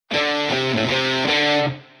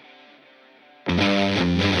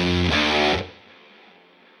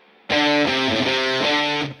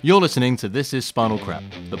You're listening to This Is Spinal Crap,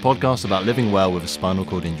 the podcast about living well with a spinal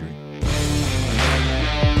cord injury.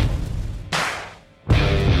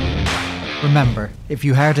 Remember, if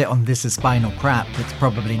you heard it on This Is Spinal Crap, it's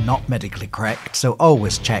probably not medically correct, so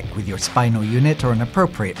always check with your spinal unit or an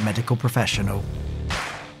appropriate medical professional.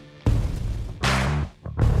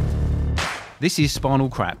 This Is Spinal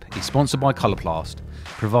Crap is sponsored by Coloplast,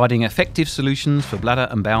 providing effective solutions for bladder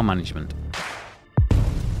and bowel management.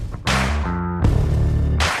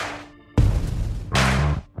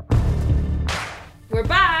 We're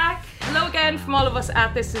back! Hello again from all of us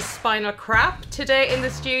at This Is Spinal Crap. Today in the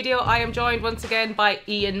studio I am joined once again by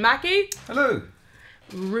Ian Mackey. Hello.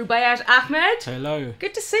 Rubaiyat Ahmed. Hello.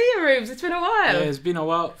 Good to see you, Rubes. It's been a while. Yeah, it's been a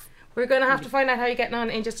while. We're going to have to find out how you're getting on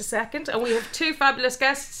in just a second. And we have two fabulous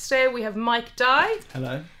guests today. We have Mike Dye.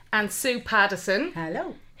 Hello. And Sue Paddison.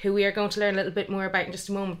 Hello. Who we are going to learn a little bit more about in just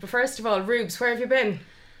a moment. But first of all, Rubes, where have you been?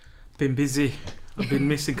 Been busy. I've been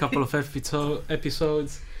missing a couple of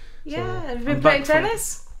episodes. Yeah, So have you been I'm playing back from-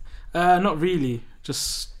 tennis? Not really.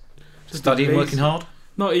 Just Studying, lazy. working hard,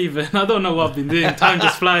 Not even. I don't know what I've been doing. Time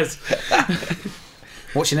just flies.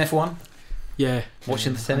 watching F1, Yeah.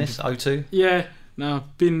 watching the tennis, O2. Yeah. No,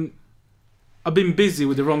 I've been busy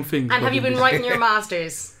with the wrong things. And have you been writing your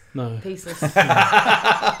masters No. pieces?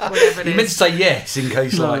 Whatever it You meant to is. say yes in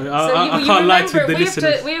case, No, like. I can't lie to the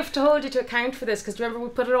listeners. We have to hold you to account for this because remember we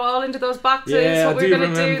put it all into those boxes. Yeah, what I we're do going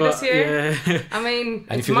to do remember. this year. Yeah. I mean,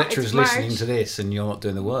 And if your lecturer's listening to this and you're not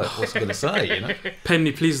doing the work, what's he going to say, you know?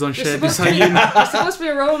 Penny, please don't You're share this. supposed, You know? you're supposed to be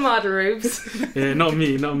a role model, Rubes. Yeah, not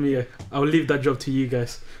me. I'll leave that job to you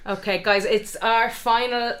guys. Okay, guys, it's our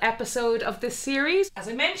final episode of this series. As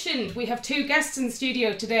I mentioned, we have two guests in the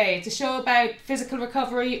studio today. It's a show about physical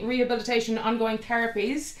recovery, rehabilitation, and ongoing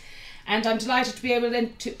therapies. And I'm delighted to be able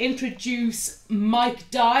to introduce Mike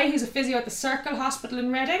Dye, who's a physio at the Circle Hospital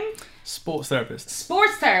in Reading. Sports therapist.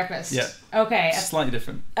 Sports therapist. Yeah. Okay. Slightly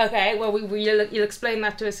different. Okay, well, you'll explain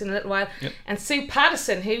that to us in a little while. Yep. And Sue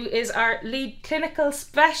Paddison, who is our lead clinical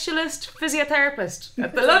specialist physiotherapist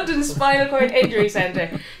at the London Spinal Cord Injury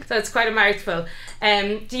Centre. So it's quite a mouthful.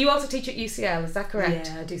 Do you also teach at UCL, is that correct?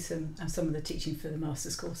 Yeah, I do some of the teaching for the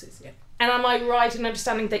master's courses, yeah. And am I right in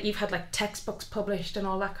understanding that you've had like textbooks published and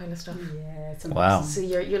all that kind of stuff? Yeah, it's Wow. So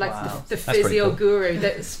you're like Wow. the That's pretty physio cool. guru,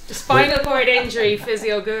 the spinal cord injury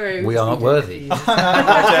physio guru. We aren't worthy.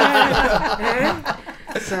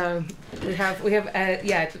 So we have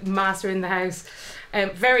master in the house.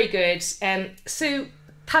 Very good. Sue,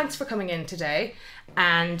 thanks for coming in today.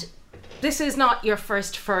 And this is not your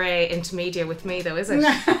first foray into media with me, though, is it?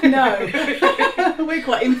 No. We're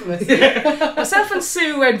quite infamous. Myself and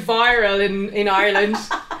Sue went viral in Ireland.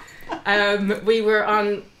 We were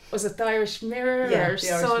on, was it the Irish Mirror Yeah, or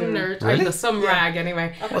the Irish Sun Mirror. or I don't know, some Yeah. rag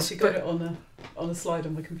anyway. I've actually got it on a slide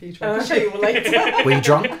on my computer. I can show you all later. Were you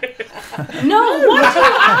drunk? No, why do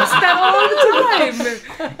you ask that all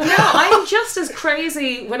the time? No, I'm just as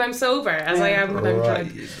crazy when I'm sober as I am when I'm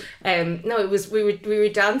drunk. No, it was we were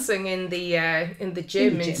dancing in the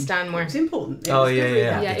gym in Stanmore. It was important. Oh, was yeah, good yeah.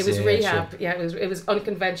 rehab. Yeah, it was Yeah, rehab. sure. Yeah, it was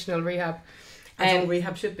unconventional rehab. As all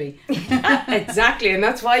rehab should be. Exactly, and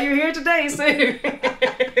that's why you're here today, Sue.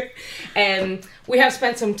 We have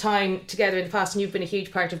spent some time together in the past, and you've been a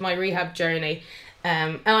huge part of my rehab journey.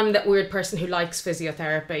 And I'm that weird person who likes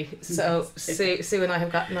physiotherapy, so Sue and I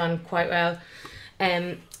have gotten on quite well.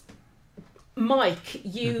 Mike,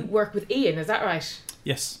 you work with Ian, is that right?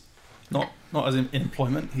 Yes. Not as in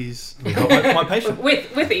employment. He's my patient.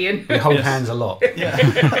 With Ian. We hold Yes. hands a lot. Yeah.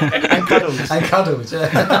 And cuddles. And cuddles,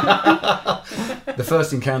 yeah. The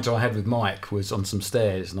first encounter I had with Mike was on some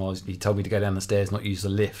stairs, and he told me to go down the stairs, not use the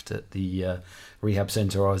lift at the rehab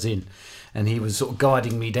centre I was in. And he was sort of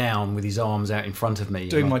guiding me down with his arms out in front of me.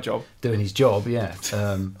 Doing my job. Doing his job, yeah.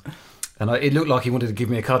 And it looked like he wanted to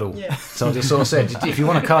give me a cuddle. Yeah. So I just sort of said, if you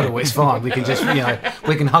want a cuddle, it's fine. We can just,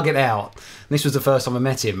 we can hug it out. And this was the first time I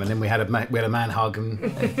met him, and then we had a man hug, and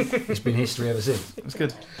it's been history ever since. It was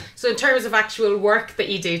good. So in terms of actual work that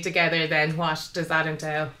you do together, then what does that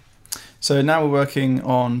entail? So now we're working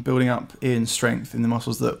on building up in strength in the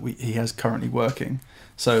muscles that he has currently working.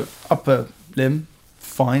 So upper limb,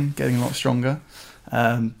 fine, getting a lot stronger.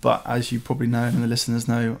 But as you probably know, and the listeners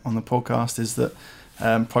know on the podcast, is that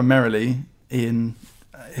primarily in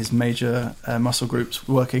his major muscle groups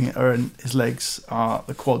working are in his legs are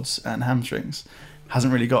the quads and hamstrings.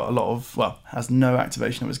 Hasn't really got a lot of, has no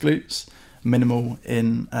activation of his glutes, minimal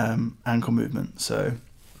in ankle movement. So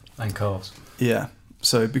And calves. yeah,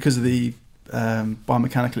 so because of the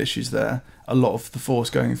biomechanical issues there, a lot of the force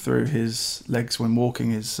going through his legs when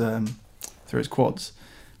walking is through his quads,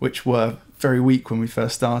 which were very weak when we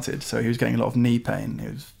first started. So he was getting a lot of knee pain.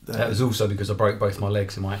 That was also because I broke both my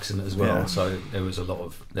legs in my accident as well. Yeah. So there was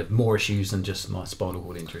more issues than just my spinal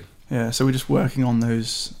cord injury. Yeah, so we're just working on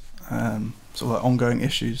those sort of like ongoing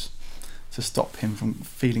issues to stop him from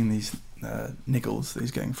feeling these niggles that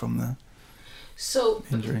he's getting from the So,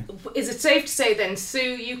 injury. is it safe to say then, Sue,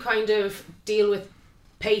 you kind of deal with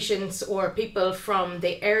patients or people from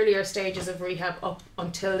the earlier stages of rehab up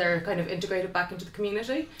until they're kind of integrated back into the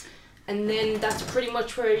community? And then that's pretty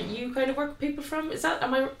much where you kind of work with people from?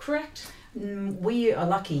 Am I correct? We are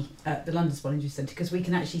lucky at the London Spinal Injury Centre because we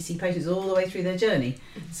can actually see patients all the way through their journey.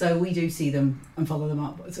 So we do see them and follow them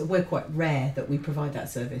up. So we're quite rare that we provide that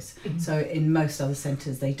service. So in most other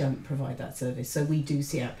centres they don't provide that service. So we do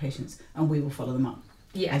see outpatients and we will follow them up.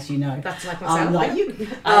 Yeah, as you know. That's like myself. Like you.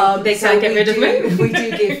 They can't get rid of me. We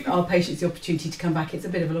do give our patients the opportunity to come back. It's a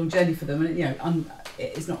bit of a long journey for them, and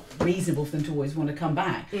it's not reasonable for them to always want to come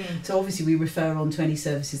back. So obviously we refer on to any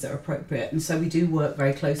services that are appropriate, and so we do work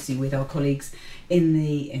very closely with our colleagues in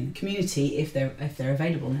the community if they're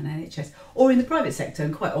available in NHS or in the private sector.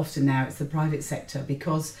 And quite often now it's the private sector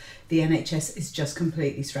because the NHS is just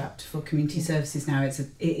completely strapped for community services now. It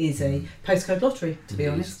is a postcode lottery, to be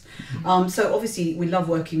honest. So obviously we love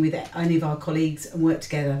working with any of our colleagues and work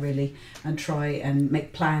together really and try and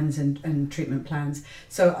make plans and treatment plans.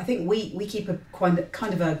 So I think we keep a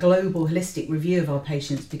kind of a global holistic review of our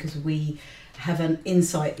patients because we have an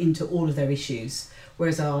insight into all of their issues.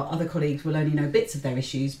 Whereas our other colleagues will only know bits of their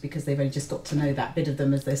issues because they've only just got to know that bit of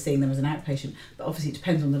them as they're seeing them as an outpatient. But obviously it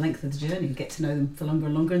depends on the length of the journey. You get to know them for longer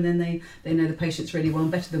and longer, and then they know the patients really well and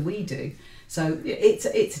better than we do. So it's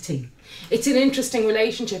a team. It's an interesting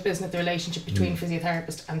relationship, isn't it? The relationship between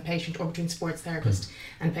physiotherapist and patient, or between sports therapist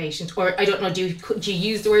and patient. Or I don't know, do you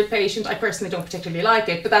use the word patient? I personally don't particularly like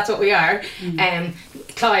it, but that's what we are.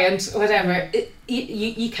 Client, whatever.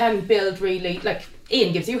 You can build really, like,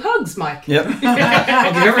 Ian gives you hugs, Mike. Yep.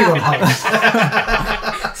 I'll give everyone hugs.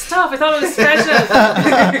 Stop, I thought it was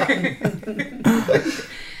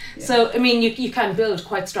special. So, I mean, you can build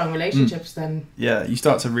quite strong relationships then. Yeah, you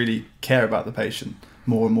start to really care about the patient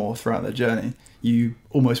more and more throughout their journey. You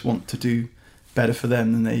almost want to do better for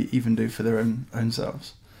them than they even do for their own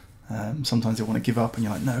selves. Sometimes they want to give up and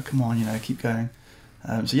you're like, no, come on, keep going.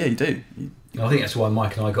 So yeah, you do. I think that's why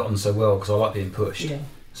Mike and I got on so well, because I like being pushed. Yeah.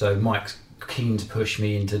 So Mike's keen to push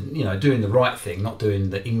me into doing the right thing, not doing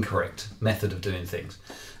the incorrect method of doing things.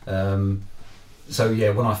 So yeah,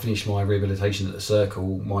 when I finished my rehabilitation at the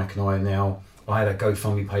Circle, Mike and I had a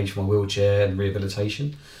GoFundMe page for my wheelchair and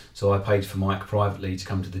rehabilitation. So I paid for Mike privately to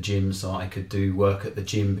come to the gym so I could do work at the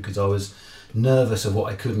gym because I was nervous of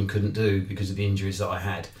what I could and couldn't do because of the injuries that I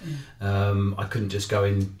had. I couldn't just go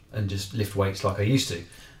in and just lift weights like I used to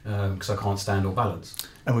because I can't stand or balance.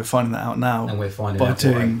 And we're finding that out now by by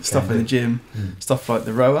doing stuff in the gym, stuff like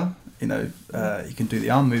the rower. You can do the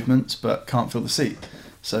arm movements but can't feel the seat.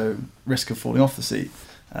 So risk of falling off the seat.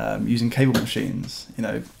 Using cable machines,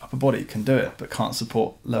 upper body can do it but can't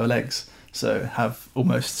support lower legs. So have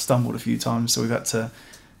almost stumbled a few times. So we've had to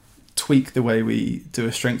tweak the way we do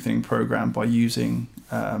a strengthening program by using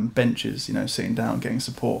benches, sitting down, getting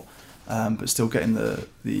support, but still getting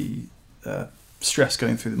the stress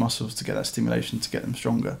going through the muscles to get that stimulation to get them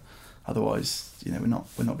stronger. Otherwise, we're not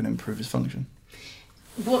going to improve his function.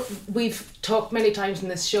 We've talked many times in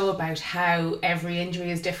this show about how every injury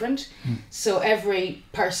is different. So every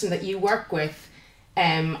person that you work with,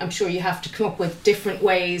 I'm sure you have to come up with different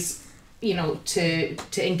ways, to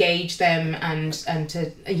engage them and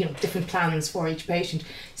to different plans for each patient.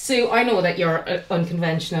 Sue, I know that you're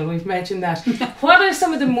unconventional. We've mentioned that. What are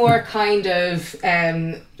some of the more kind of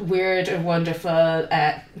weird or wonderful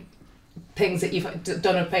things that you've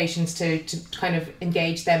done with patients to kind of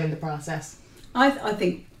engage them in the process? I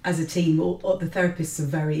think as a team, all the therapists are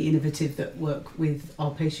very innovative that work with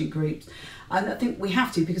our patient groups. And I think we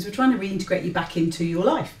have to, because we're trying to reintegrate you back into your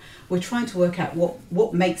life. We're trying to work out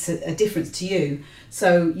what makes a difference to you.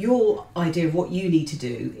 So your idea of what you need to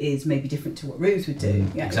do is maybe different to what Rubes would do.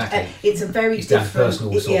 Exactly. It's a very it's down different... to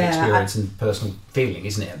personal sort of experience and personal feeling,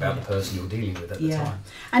 isn't it, about the person you're dealing with at the time.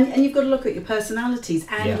 And you've got to look at your personalities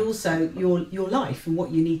and also your life and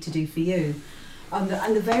what you need to do for you.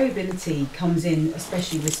 And the variability comes in,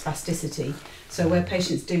 especially with spasticity. So where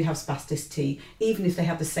patients do have spasticity, even if they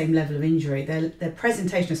have the same level of injury, their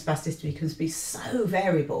presentation of spasticity can be so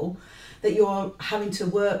variable that you're having to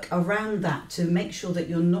work around that to make sure that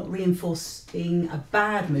you're not reinforcing a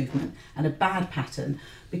bad movement and a bad pattern,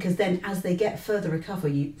 because then as they get further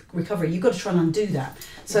recovery, you've got to try and undo that.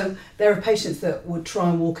 So there are patients that would try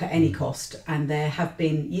and walk at any cost, and there have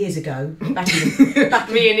been years ago, back in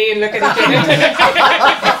Me and Ian looking at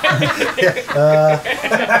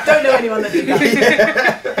you. don't know anyone that did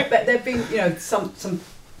that. But there've been, you know, some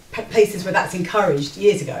places where that's encouraged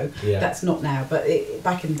years ago. Yeah. That's not now, but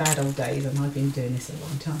back in the bad old days, and I've been doing this a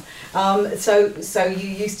long time. So you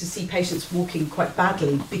used to see patients walking quite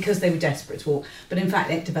badly because they were desperate to walk, but in fact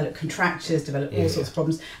they developed contractures, developed all sorts of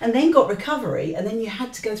problems, and then got recovery, and then you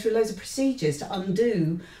had to go through loads of procedures to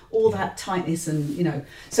undo all that tightness, and you know.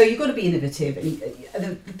 So you've got to be innovative, and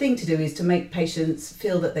the thing to do is to make patients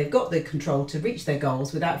feel that they've got the control to reach their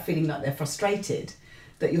goals without feeling like they're frustrated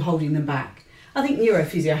that you're holding them back. I think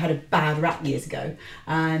neurophysio had a bad rap years ago,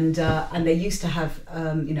 and they used to have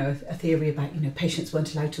a theory about, you know, patients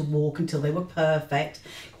weren't allowed to walk until they were perfect,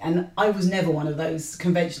 and I was never one of those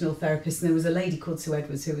conventional therapists. And there was a lady called Sue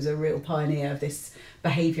Edwards who was a real pioneer of this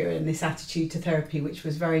behaviour and this attitude to therapy, which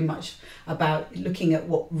was very much about looking at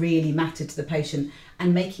what really mattered to the patient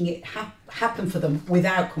and making it happen for them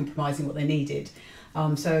without compromising what they needed.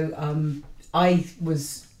 I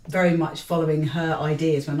was very much following her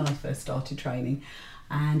ideas when I first started training,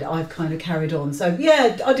 and I've kind of carried on. So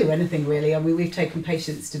yeah, I'll do anything really. I mean, we've taken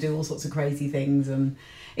patients to do all sorts of crazy things, and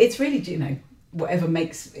it's really, you know, whatever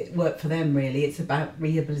makes it work for them really. It's about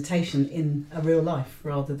rehabilitation in a real life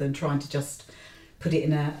rather than trying to just put it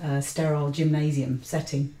in a sterile gymnasium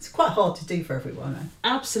setting. It's quite hard to do for everyone.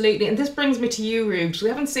 Absolutely, and this brings me to you, Rubes. We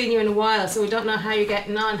haven't seen you in a while, so we don't know how you're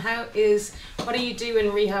getting on. What are you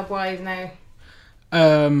doing rehab-wise now?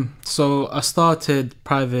 So I started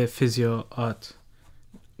private physio at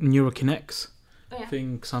Neurokinex. Oh, yeah. I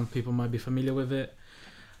think some people might be familiar with it.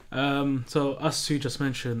 So as Sue just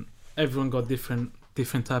mentioned, everyone got different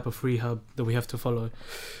type of rehab that we have to follow.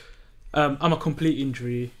 I'm a complete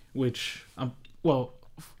injury, which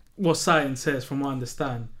what science says, from what I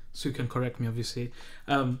understand, Sue can correct me obviously,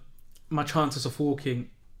 my chances of walking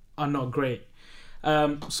are not great.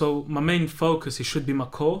 So my main focus, it should be my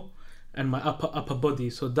core and my upper body,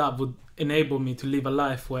 so that would enable me to live a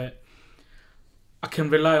life where I can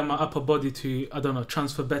rely on my upper body to, I don't know,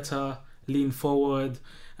 transfer better, lean forward,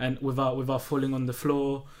 and without falling on the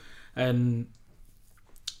floor. And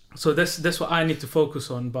so that's what I need to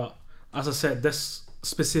focus on. But as I said, that's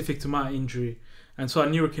specific to my injury. And so at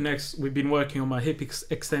Neurokinex, we've been working on my hip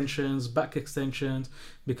extensions, back extensions,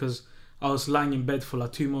 because I was lying in bed for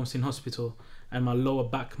like 2 months in hospital, and my lower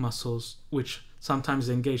back muscles, which sometimes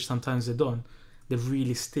they engage, sometimes they don't, they're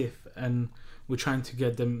really stiff, and we're trying to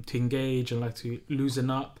get them to engage and like to loosen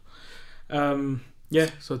up.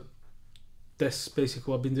 So that's basically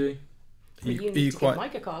what I've been doing. You need to give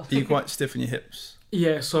Mike a call. Are you quite stiff in your hips?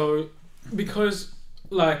 Yeah, so because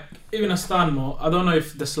like even at Stanmore, I don't know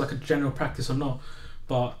if that's like a general practice or not,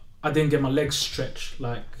 but I didn't get my legs stretched.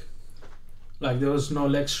 Like there was no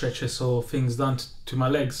leg stretches or things done to my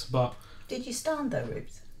legs. But Did you stand though,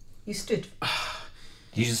 Rubes? You stood?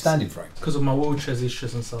 You should stand in frame. Because of my wheelchair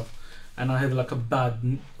issues and stuff, and I had like a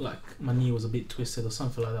bad, like my knee was a bit twisted or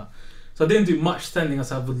something like that. So I didn't do much standing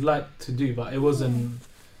as I would like to do, but it wasn't.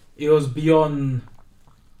 It was beyond.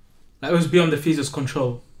 Like, it was beyond the physio's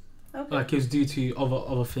control. Okay. Like it was due to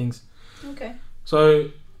other things. Okay.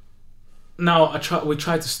 So now we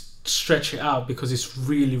try to stretch it out because it's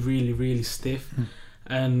really, really, really stiff,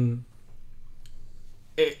 and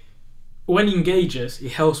when it engages,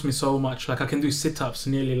 it helps me so much. Like I can do sit-ups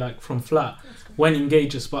nearly like from flat when it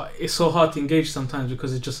engages, but it's so hard to engage sometimes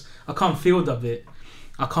because I can't feel that bit.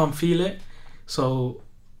 I can't feel it, so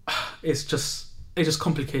it's just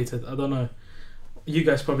complicated. I don't know. You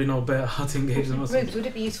guys probably know better how to engage the muscles. Rubes, would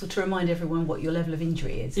it be useful to remind everyone what your level of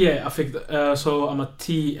injury is? Yeah, I think so. I'm a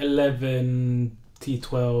T11,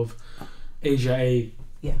 T12, Asia A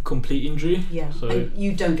complete injury. Yeah. So And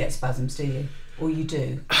you don't get spasms, do you? Or you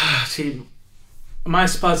do? see, my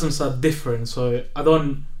spasms are different, so I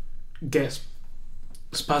don't get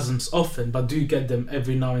spasms often, but do get them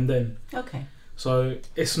every now and then. Okay. So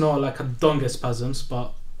it's not like I don't get spasms,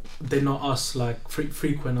 but they're not as like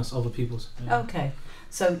frequent as other people's. Yeah. Okay.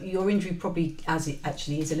 So your injury probably, as it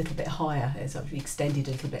actually is, a little bit higher. It's actually extended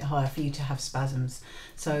a little bit higher for you to have spasms.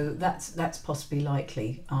 So that's possibly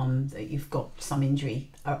likely that you've got some injury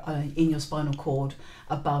in your spinal cord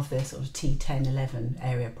above the sort of T10, 11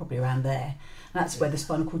 area, probably around there. And that's where the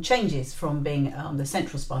spinal cord changes from being the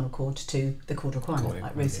central spinal cord to the caudal equina,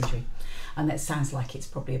 like Ruth's injury. And that sounds like it's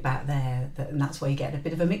probably about there, and that's where you get a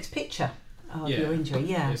bit of a mixed picture. of your injury.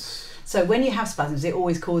 Yeah. It's, So when you have spasms, it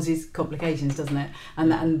always causes complications, doesn't it?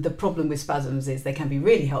 And the problem with spasms is they can be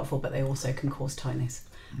really helpful, but they also can cause tightness.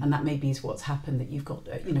 And that maybe is what's happened, that you've got,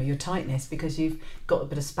 your tightness because you've got a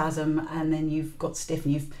bit of spasm and then you've got stiff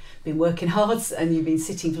and you've been working hard and you've been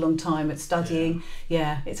sitting for a long time at studying.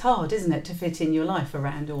 Yeah, it's hard, isn't it, to fit in your life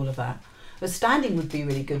around all of that. But standing would be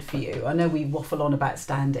really good for you. I know we waffle on about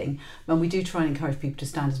standing, and we do try and encourage people to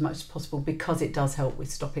stand as much as possible because it does help with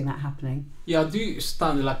stopping that happening. yeah, I do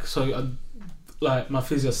stand like my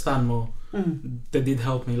physio stand more. They did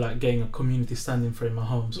help me like getting a community standing frame at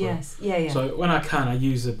home. So, Yes, yeah. So when I can, I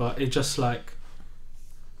use it, but it's just like,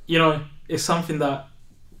 it's something that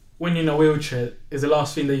when you're in a wheelchair is the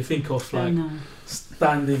last thing that you think of, like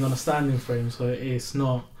standing on a standing frame. So it's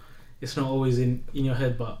not always in your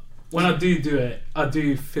head, but when I do it, I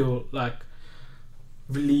do feel like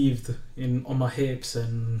relieved on my hips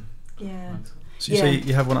and. Yeah. So you say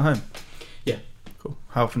you have one at home? Yeah. Cool.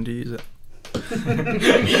 How often do you use it? You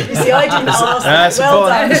see, I didn't ask. That's Well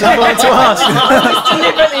done. important. It's important to ask. I was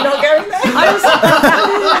deliberately not going there.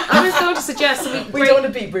 I was going to suggest that We don't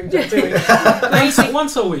want to beat Broom, do we?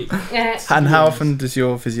 Once a week, And how often does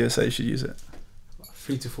your physio say you should use it?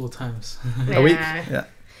 3 to 4 times. A week? Yeah.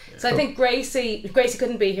 So I think Gracie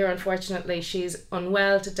couldn't be here, unfortunately. She's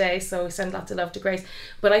unwell today, so we send lots of love to Grace.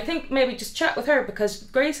 But I think maybe just chat with her, because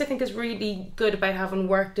Grace, I think, is really good about having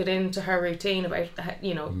worked it into her routine about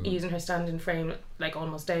using her standing frame like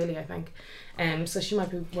almost daily, I think. So she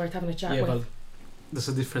might be worth having a chat with. But there's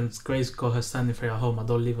a difference. Grace got her standing frame at home. I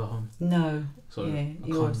don't leave at home. No. So yeah,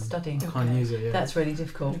 you're studying. I can't use it. Yeah. That's really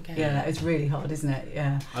difficult. Okay. Yeah, it's really hard, isn't it?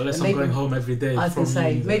 Yeah. Unless Maybe- I'm going home every day. I was from going to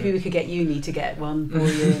say, uni, maybe we could get uni to get one for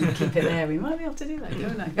you and keep it there. We might be able to do that,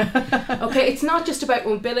 don't I? Okay, it's not just about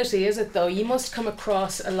mobility, is it, though? You must come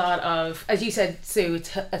across a lot of, as you said, Sue,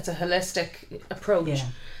 it's a holistic approach. Yeah.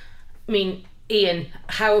 I mean, Ian,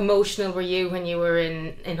 how emotional were you when you were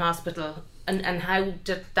in hospital? And how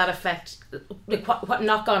did that affect, like, what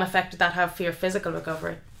knock-on effect did that have for your physical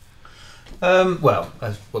recovery? Well,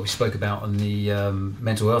 as what we spoke about on the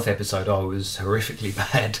mental health episode, I was horrifically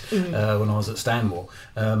bad when I was at Stanmore.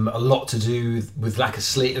 A lot to do with lack of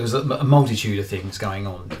sleep. There was a multitude of things going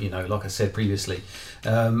on, like I said previously.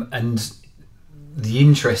 And the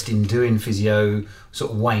interest in doing physio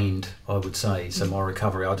sort of waned, I would say. So my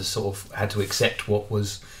recovery, I just sort of had to accept what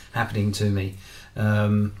was happening to me.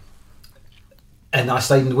 And I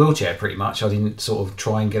stayed in the wheelchair pretty much. I didn't sort of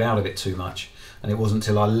try and get out of it too much. And it wasn't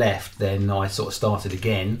until I left then I sort of started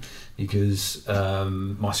again, because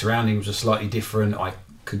my surroundings were slightly different. I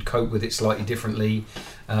could cope with it slightly differently.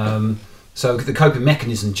 So the coping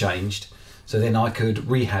mechanism changed. So then I could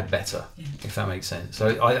rehab better, if that makes sense.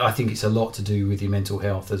 So I think it's a lot to do with your mental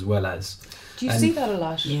health as well as... Do you see that a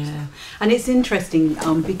lot? Yeah, and it's interesting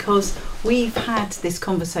because we've had this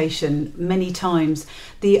conversation many times.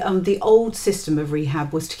 The old system of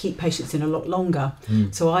rehab was to keep patients in a lot longer.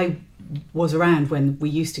 So I was around when we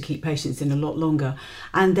used to keep patients in a lot longer,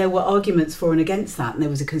 and there were arguments for and against that, and there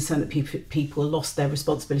was a concern that people lost their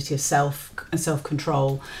responsibility of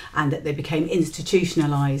self-control and that they became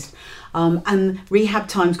institutionalized, and rehab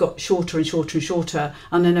times got shorter and shorter and shorter.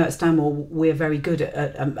 And I know at Stanmore we're very good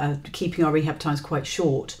at keeping our rehab times quite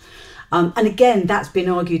short. And again, that's been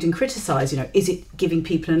argued and criticised. Is it giving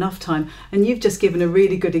people enough time? And you've just given a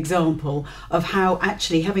really good example of how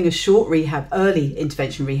actually having a short rehab, early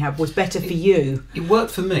intervention rehab, was better for you. It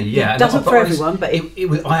worked for me, yeah. It doesn't for everyone, but it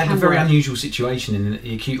was. I had a can very work. unusual situation in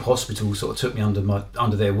the acute hospital. Sort of took me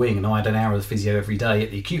under their wing, and I had an hour of physio every day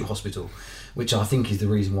at the acute hospital, which I think is the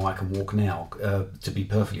reason why I can walk now. To be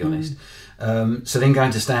perfectly honest. So then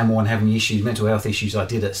going to Stanmore and having issues, mental health issues I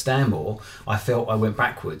did at Stanmore, I felt I went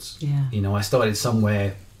backwards. Yeah. I started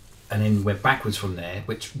somewhere and then went backwards from there,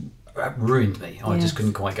 which ruined me. I just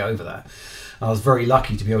couldn't quite get over that. I was very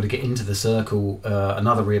lucky to be able to get into the Circle,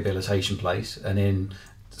 another rehabilitation place, and then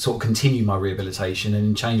sort of continue my rehabilitation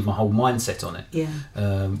and change my whole mindset on it. Yeah.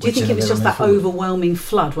 Do you think it was just that overwhelming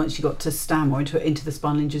flood once you got to Stanmore into the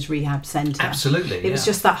Spinal Injuries Rehab Centre? Absolutely. It was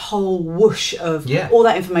just that whole whoosh of all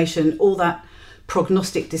that information, all that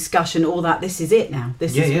prognostic discussion, all that. This is it now.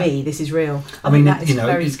 This is me. This is real. I mean, that is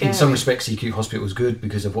very scary. in some respects, the acute hospital was good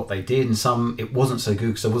because of what they did, and some it wasn't so good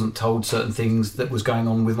because I wasn't told certain things that was going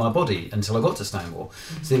on with my body until I got to Stanmore.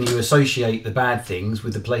 So then you associate the bad things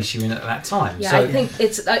with the place you're in at that time. Yeah, so, I think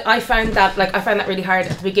it's. I found that really hard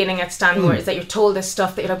at the beginning at Stanmore. Is that you're told this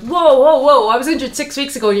stuff that you're like, whoa! I was injured 6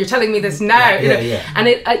 weeks ago, and you're telling me this now. And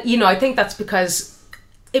it, I think that's because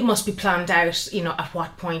it must be planned out, at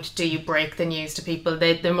what point do you break the news to people?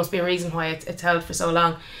 There must be a reason why it's held for so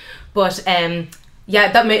long. But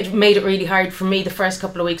that made it really hard for me the first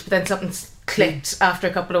couple of weeks, but then something clicked after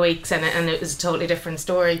a couple of weeks, and it was a totally different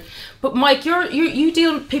story. But Mike, you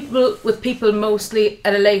deal with people mostly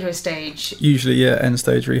at a later stage. Usually, yeah, end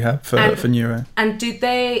stage rehab for neuro. And do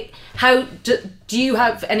you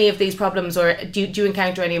have any of these problems, or do you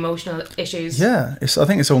encounter any emotional issues? Yeah, I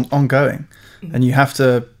think it's ongoing, and you have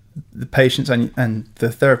to, the patients and the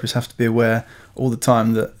therapists have to be aware all the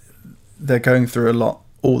time that they're going through a lot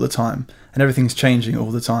all the time, and everything's changing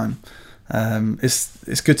all the time.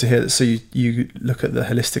 It's good to hear that. So you look at the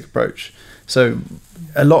holistic approach. So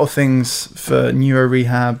a lot of things for neuro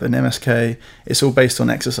rehab and MSK, it's all based on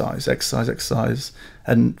exercise.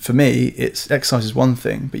 And for me, it's exercise is one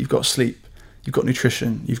thing, but you've got sleep, you've got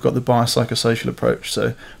nutrition, you've got the biopsychosocial approach.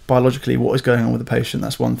 So biologically, what is going on with the patient,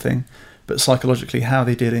 that's one thing. But psychologically, how are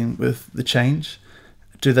they dealing with the change?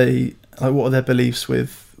 What are their beliefs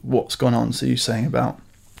with what's gone on? So you're saying about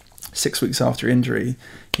 6 weeks after injury,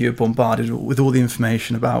 you're bombarded with all the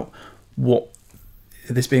information about what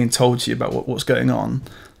is being told to you about what's going on,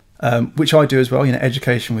 which I do as well.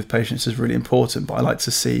 Education with patients is really important, but I like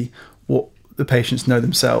to see what the patients know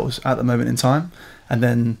themselves at the moment in time, and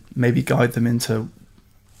then maybe guide them into,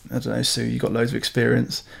 I don't know, Sue, you've got loads of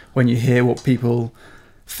experience. When you hear what people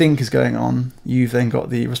think is going on, you've then got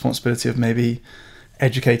the responsibility of maybe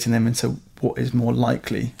educating them into what is more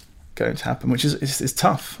likely going to happen, which is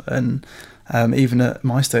tough. And even at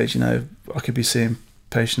my stage, I could be seeing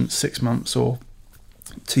patients 6 months or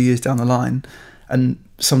 2 years down the line, and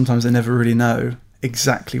sometimes they never really know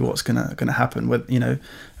exactly what's gonna happen. With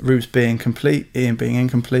Rubes being complete, Ian being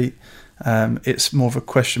incomplete, it's more of a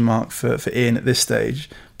question mark for Ian at this stage.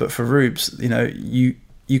 But for Rubes,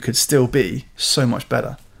 you could still be so much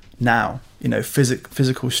better now.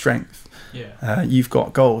 Physical strength. Yeah. You've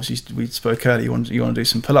got goals. We spoke earlier. You want to do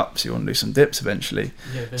some pull-ups. You want to do some dips eventually.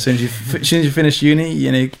 Yeah, as soon as you finish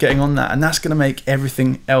uni, getting on that, and that's going to make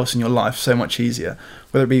everything else in your life so much easier.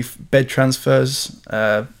 Whether it be bed transfers,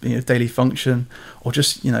 daily function, or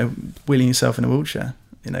just wheeling yourself in a wheelchair.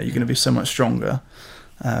 You're going to be so much stronger.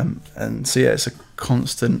 And so it's a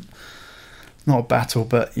constant, not a battle,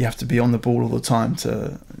 but you have to be on the ball all the time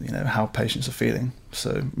to how patients are feeling.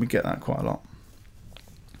 So we get that quite a lot.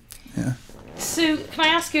 Yeah. So can I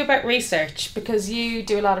ask you about research, because you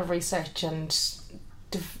do a lot of research and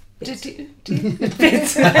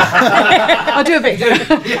bits. I do a bit.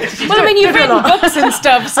 Well, you've written books and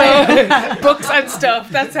stuff, so books and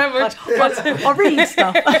stuff. That's how much. I read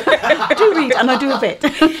stuff. I do read, and I do a bit.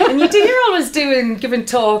 And you're always giving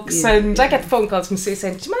talks, and I get phone calls from Sue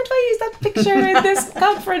saying, "Do you mind if I use that picture in this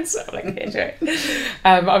conference?" I'm like, "Yeah, sure."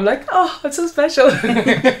 I'm like, "Oh, it's so special."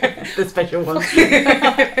 The special one.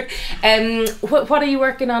 What are you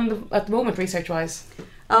working on at the moment, research-wise?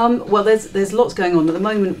 Well, there's lots going on. At the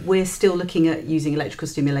moment, we're still looking at using electrical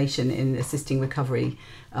stimulation in assisting recovery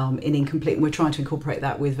in incomplete, and we're trying to incorporate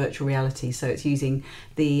that with virtual reality. So it's using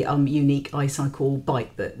the unique iCycle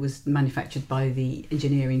bike that was manufactured by the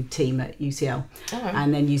engineering team at UCL,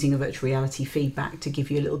 and then using a virtual reality feedback to give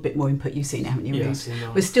you a little bit more input. You've seen it, haven't you?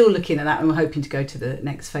 Yeah, we're still looking at that, and we're hoping to go to the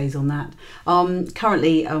next phase on that.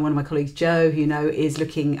 Currently, one of my colleagues, Joe, is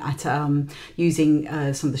looking at using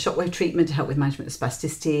some of the shockwave treatment to help with management of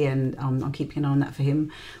spasticity, and I'm keeping an eye on that for him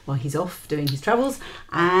while he's off doing his travels.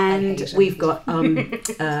 And we've got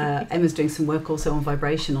Emma's doing some work also on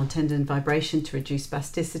vibration, on tendon vibration to reduce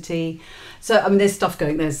spasticity. So there's stuff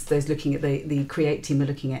going. There's looking at the Create team are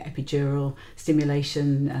looking at epidural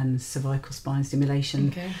stimulation and cervical spine stimulation.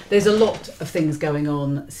 Okay. There's a lot of things going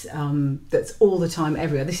on that's all the time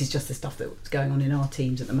everywhere. This is just the stuff that's going on in our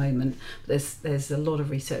teams at the moment. There's a lot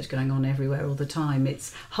of research going on everywhere all the time.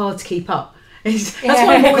 It's hard to keep up. That's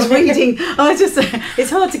why I'm always reading.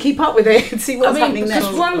 It's hard to keep up with it and see what's happening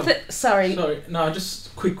next. Sorry. No, just a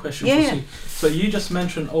quick question for you. So you just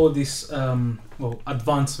mentioned all this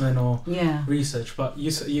advancement or research, but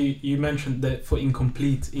you mentioned that for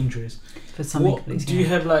incomplete injuries. For some incomplete, do you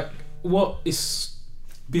have what is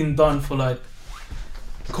being done for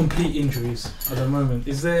complete injuries at the moment?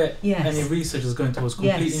 Is there any research that's going towards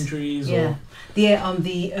complete injuries? Or? The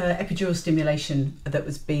epidural stimulation that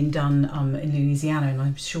was being done in Louisiana, and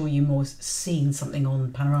I'm sure you more seen something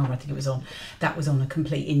on Panorama, I think it was on, that was on a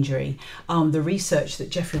complete injury. The research that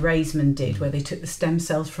Jeffrey Raisman did, where they took the stem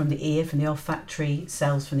cells from the ear, from the olfactory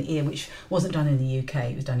cells from the ear, which wasn't done in the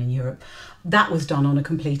UK, it was done in Europe. That was done on a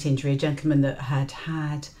complete injury, a gentleman that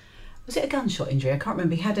had was it a gunshot injury? I can't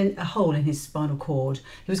remember. He had a hole in his spinal cord.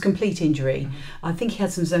 It was complete injury. Mm-hmm. I think he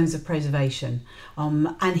had some zones of preservation.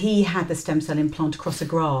 And he had the stem cell implant across a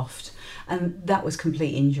graft. And that was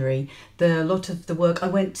complete injury. A lot of the work, I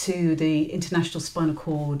went to the International Spinal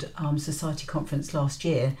Cord Society conference last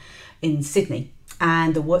year in Sydney.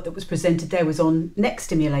 and the work that was presented there was on neck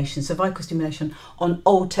stimulation, cervical stimulation, on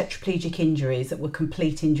old tetraplegic injuries that were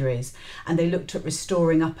complete injuries, and they looked at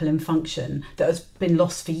restoring upper limb function that has been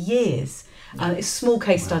lost for years. It's small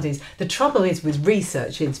case studies. The trouble is with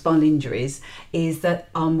research in spinal injuries is that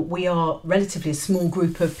we are relatively a small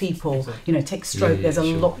group of people. You know, take stroke. There's a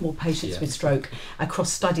lot more patients with stroke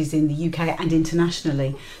across studies in the UK and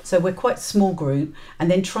internationally. So we're quite a small group,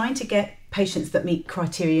 and then trying to get patients that meet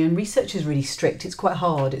criteria, and research is really strict. It's quite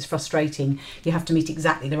hard. It's frustrating. You have to meet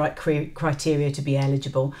exactly the right criteria to be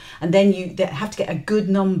eligible, and then you have to get a good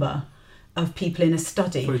number of people in a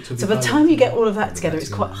study. So by the time you get all of that together, it's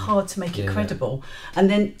quite hard to make it credible. And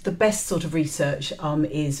then the best sort of research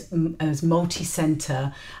is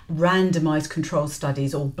multi-centre, randomised control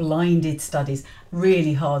studies or blinded studies.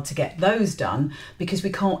 Really hard to get those done because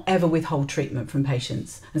we can't ever withhold treatment from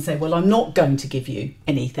patients and say, well, I'm not going to give you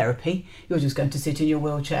any therapy. You're just going to sit in your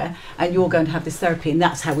wheelchair and you're going to have this therapy, and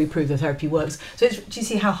that's how we prove the therapy works. So do you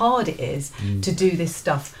see how hard it is to do this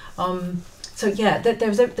stuff? So yeah,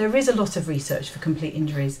 there is a lot of research for complete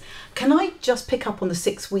injuries. Can I just pick up on the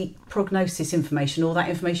 6-week prognosis information, all that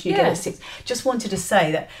information you get at 6? Just wanted to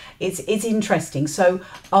say that it's interesting. So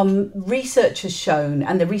research has shown,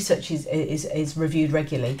 and the research is reviewed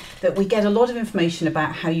regularly, that we get a lot of information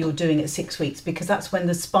about how you're doing at 6 weeks, because that's when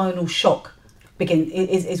the spinal shock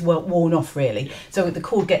is well worn off, really. So the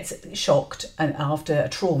cord gets shocked, and after a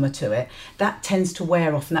trauma to it, that tends to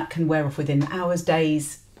wear off, and that can wear off within hours,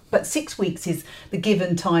 days. But 6 weeks is the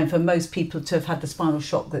given time for most people to have had the spinal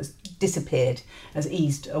shock that's disappeared, has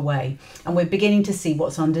eased away. And we're beginning to see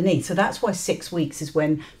what's underneath. So that's why 6 weeks is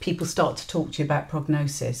when people start to talk to you about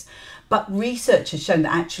prognosis. But research has shown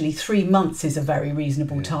that actually 3 months is a very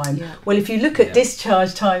reasonable time. Yeah. Well, if you look at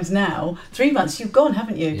discharge times now, 3 months, you've gone,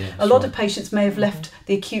 haven't you? Yeah, a lot of patients may have left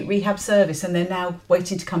the acute rehab service and they're now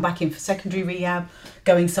waiting to come back in for secondary rehab,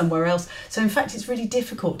 going somewhere else. So in fact, it's really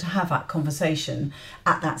difficult to have that conversation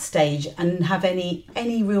at that stage and have any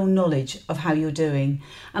real knowledge of how you're doing.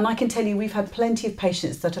 And I can tell you, we've had plenty of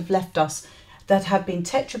patients that have left us that have been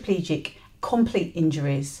tetraplegic, complete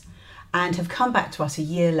injuries, and have come back to us a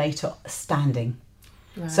year later standing.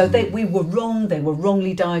 Right. So we were wrong, they were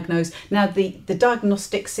wrongly diagnosed. Now the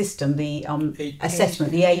diagnostic system, the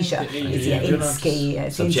assessment, the ASIA, is INSCI,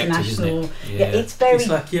 it's international. It's very,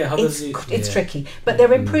 it's tricky. But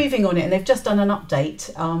they're improving on it, and they've just done an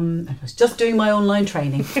update. I was just doing my online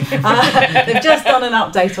training. They've just done an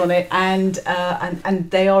update on it,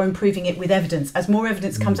 and they are improving it with evidence. As more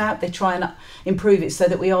evidence comes out, they try and improve it so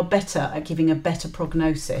that we are better at giving a better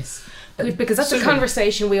prognosis. Good, because that's a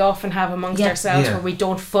conversation we often have amongst ourselves where we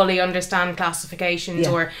don't fully understand classifications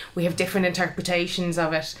or we have different interpretations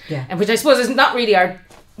of it, and which I suppose is not really our,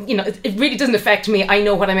 you know, it really doesn't affect me. I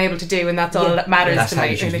know what I'm able to do, and that's all that matters to me. That's how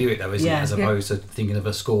you should view it, though, isn't it? As opposed to thinking of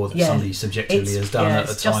a score that somebody subjectively has done at a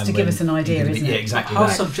time. Just to give us an idea, isn't it? Yeah, exactly. How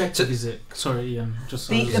subjective is it? Sorry, just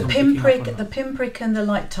the pinprick and the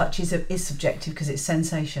light touch is subjective because it's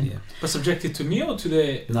sensation. Yeah. But subjective to me or to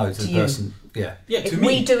the to the person. Yeah, to me.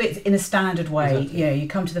 We do it in a standard way. Exactly. You know, you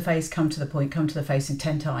come to the face, come to the point, come to the face in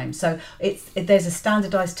 10 times. So there's a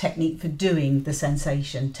standardised technique for doing the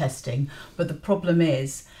sensation testing. But the problem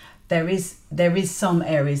is there is some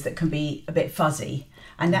areas that can be a bit fuzzy.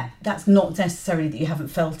 And that's not necessarily that you haven't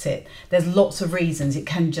felt it. There's lots of reasons. It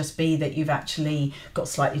can just be that you've actually got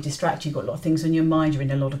slightly distracted, you've got a lot of things on your mind, you're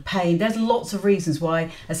in a lot of pain. There's lots of reasons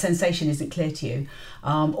why a sensation isn't clear to you.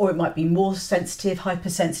 Or it might be more sensitive,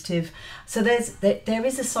 hypersensitive. So there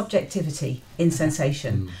is a subjectivity in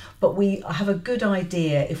sensation. But we have a good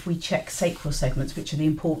idea if we check sacral segments, which are the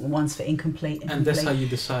important ones for incomplete. And that's how you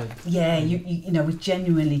decide. Yeah, you know, we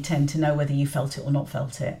genuinely tend to know whether you felt it or not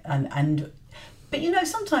felt it. But you know,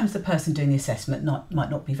 sometimes the person doing the assessment might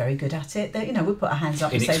not be very good at it. You know, we put our hands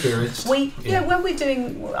up and say, when we're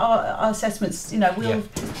doing our assessments, you know,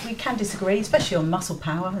 we can disagree, especially on muscle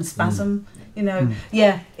power and spasm. You know,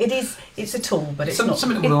 it's a tool, but it's not.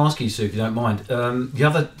 Something I want to ask you, Sue, if you don't mind. The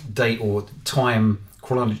other date or time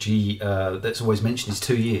chronology that's always mentioned is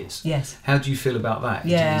 2 years. Yes. How do you feel about that?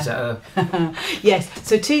 Yeah. Is that yes.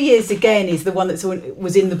 So 2 years again is the one that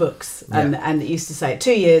was in the books, and it used to say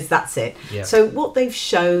 2 years. That's it. Yeah. So what they've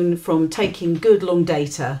shown from taking good long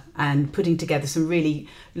data and putting together some really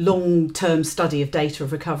long-term study of data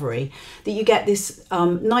of recovery, that you get this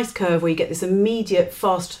nice curve where you get this immediate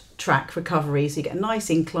fast track recovery. So you get a nice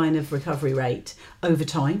incline of recovery rate over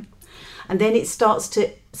time. And then it starts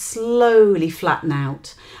to slowly flatten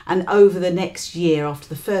out. And over the next year, after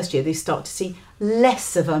the first year, they start to see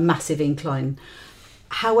less of a massive incline.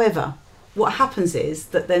 However, what happens is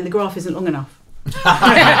that then the graph isn't long enough.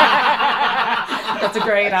 That's a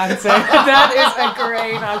great answer. That is a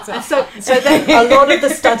great answer. So then a lot of the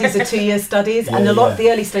studies are 2-year studies, and a lot of the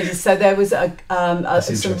early studies. So there was some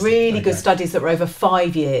interesting. really good Okay. studies that were over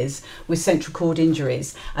 5 years with central cord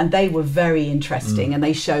injuries, and they were very interesting, and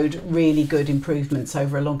they showed really good improvements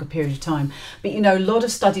over a longer period of time. But a lot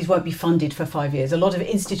of studies won't be funded for 5 years. A lot of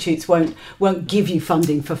institutes won't give you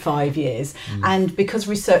funding for 5 years, and because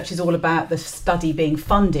research is all about the study being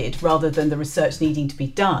funded rather than the research needing to be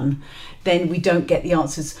done, then we don't get the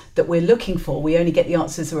answers that we're looking for. We only get the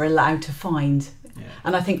answers we're allowed to find.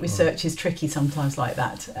 And I think research is tricky sometimes like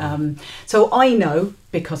that. So I know,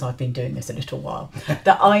 because I've been doing this a little while,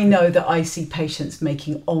 that I see patients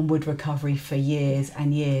making onward recovery for years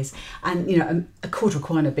and years, and a cord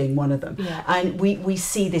recliner being one of them. Yeah. And we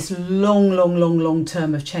see this long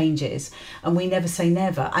term of changes, and we never say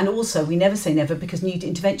never. And also we never say never because new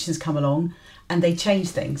interventions come along and they change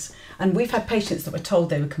things. And we've had patients that were told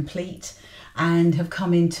they were complete and have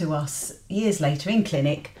come into us years later in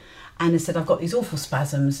clinic and have said, I've got these awful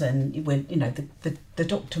spasms, and when the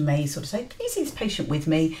doctor may sort of say, can you see this patient with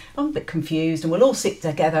me? I'm a bit confused, and we'll all sit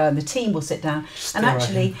together and the team will sit down, and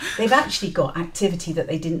actually they've actually got activity that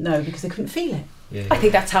they didn't know because they couldn't feel it. I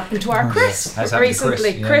think that's happened to our Chris Has happened to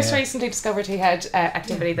recently. Chris. Chris Yeah. recently discovered he had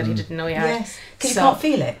activity that he didn't know he had. Yes, because So, you can't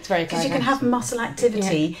feel it. it's very Because you can exciting. have muscle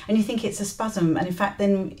activity and you think it's a spasm, and in fact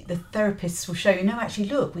then the therapists will show you, no, actually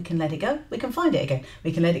look, we can let it go, we can find it again,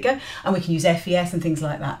 we can let it go, and we can use FES and things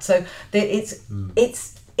like that. So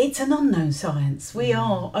it's an unknown science. We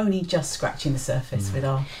are only just scratching the surface with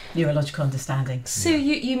our neurological understanding. So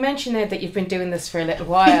you mentioned there that you've been doing this for a little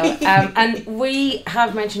while, and we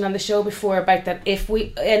have mentioned on the show before about that if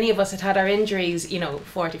any of us had our injuries,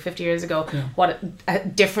 40, 50 years ago, what a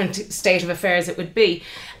different state of affairs it would be.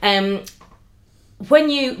 When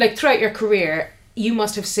you, throughout your career, you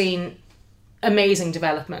must have seen amazing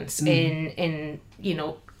developments in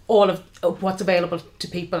all of what's available to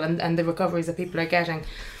people and the recoveries that people are getting.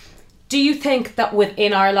 Do you think that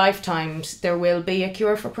within our lifetimes there will be a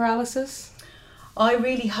cure for paralysis? I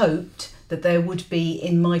really hoped that there would be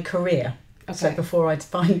in my career. So Okay. before I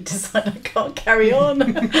finally decide I can't carry on,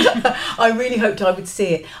 I really hoped I would see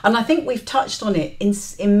it. And I think we've touched on it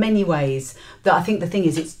in many ways. That I think the thing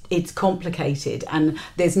is it's complicated, and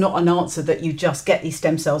there's not an answer that you just get these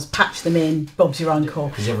stem cells, patch them in, Bob's your uncle.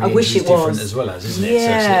 Because every I wish injury's it different was. as well as, isn't it?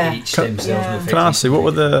 Yeah. So each stem cell's Yeah. an Can I ask you, what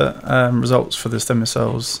were the results for the stem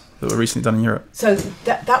cells that were recently done in Europe? So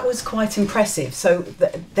that was quite impressive. So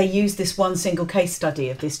they used this one single case study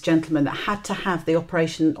of this gentleman that had to have the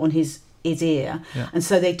operation on his ear, and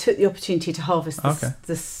so they took the opportunity to harvest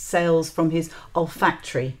the cells from his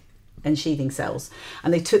olfactory and sheathing cells,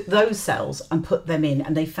 and they took those cells and put them in,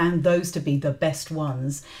 and they found those to be the best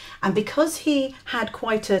ones. And because he had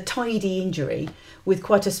quite a tidy injury with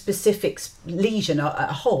quite a specific lesion,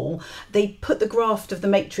 a hole, they put the graft of the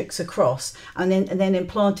matrix across and then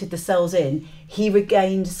implanted the cells in. He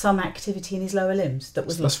regained some activity in his lower limbs that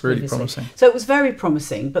was That's lost really previously. promising. So it was very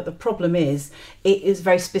promising, but the problem is it is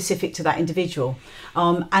very specific to that individual.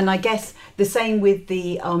 And I guess the same with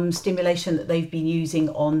the stimulation that they've been using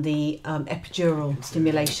on the epidural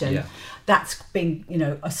stimulation. Yeah. That's been,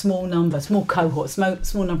 a small cohort,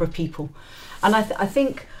 small number of people. And I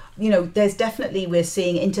think, there's definitely, we're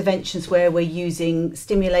seeing interventions where we're using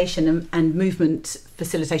stimulation and movement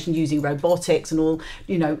facilitation using robotics and all,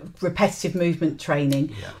 repetitive movement training.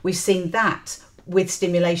 Yeah. We've seen that with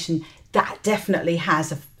stimulation. That definitely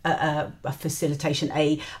has a facilitation,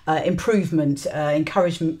 improvement,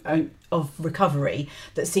 encouragement of recovery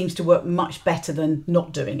that seems to work much better than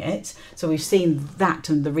not doing it. So we've seen that,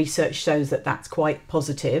 and the research shows that that's quite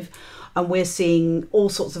positive. And we're seeing all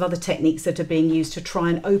sorts of other techniques that are being used to try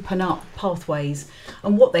and open up pathways.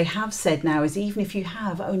 And what they have said now is even if you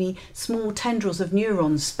have only small tendrils of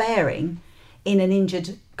neurons sparing in an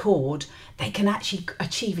injured cord, they can actually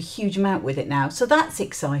achieve a huge amount with it now. So that's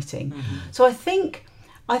exciting. Mm-hmm. So I think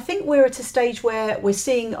we're at a stage where we're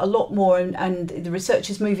seeing a lot more, and the research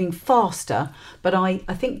is moving faster, but I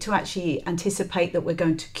think to actually anticipate that we're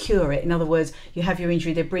going to cure it, in other words, you have your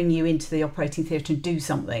injury, they bring you into the operating theatre and do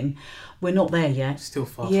something, we're not there yet. Still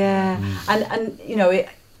far. Yeah, and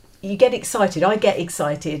you get excited, I get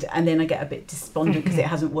excited, and then I get a bit despondent because it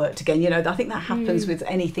hasn't worked again. I think that happens with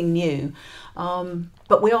anything new.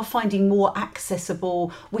 But we are finding more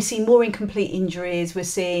accessible, we see more incomplete injuries, we're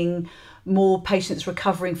seeing more patients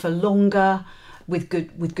recovering for longer with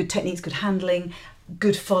good techniques, good handling,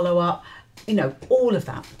 good follow-up. All of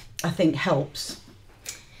that I think helps.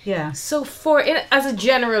 Yeah. So as a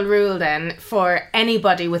general rule then, for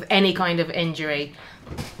anybody with any kind of injury,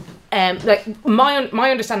 like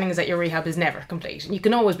my understanding is that your rehab is never complete. You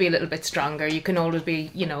can always be a little bit stronger. You can always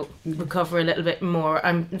be, recover a little bit more.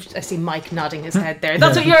 I see Mike nodding his head there.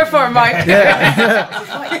 That's what you're for, Mike.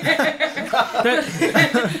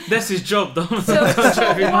 That's his job, though.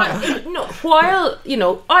 While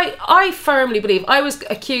I firmly believe, I was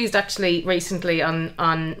accused actually recently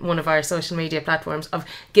on one of our social media platforms of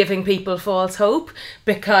giving people false hope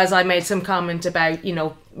because I made some comment about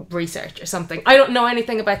research or something. I don't know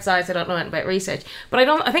anything about science. I don't know anything about research, but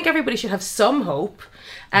I think everybody should have some hope.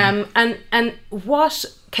 And what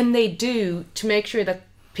can they do to make sure that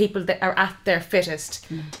people that are at their fittest,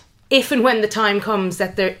 if and when the time comes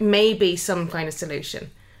that there may be some kind of solution?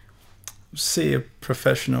 See a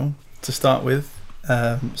professional to start with.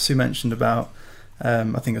 Sue mentioned about, I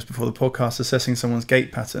think it was before the podcast, assessing someone's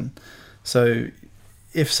gait pattern. So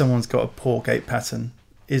if someone's got a poor gait pattern,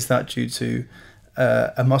 is that due to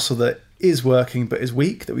a muscle that is working but is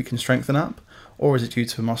weak that we can strengthen up? Or is it due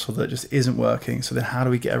to a muscle that just isn't working? So then how do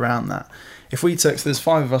we get around that? If we took, so there's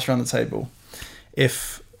 5 of us around the table.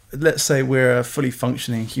 If, let's say we're a fully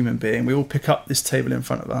functioning human being, we all pick up this table in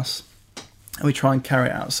front of us and we try and carry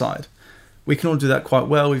it outside. We can all do that quite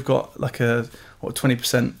well. We've got like a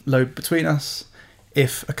 20% load between us.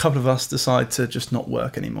 If a couple of us decide to just not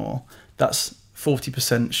work anymore, that's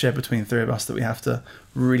 40% shared between 3 of us that we have to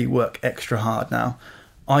really work extra hard. Now,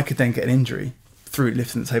 I could then get an injury through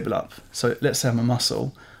lifting the table up. So let's say I'm a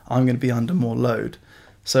muscle, I'm going to be under more load.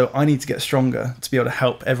 So I need to get stronger to be able to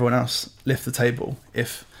help everyone else lift the table.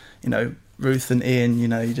 If, Ruth and Ian,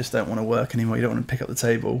 you just don't want to work anymore, you don't want to pick up the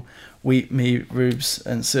table. Me, Rubes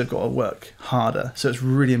and Sue have got to work harder. So it's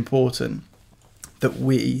really important that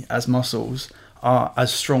we as muscles are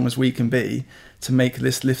as strong as we can be to make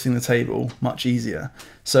this lifting the table much easier.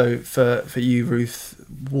 So for you, Ruth,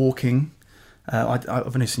 walking, I've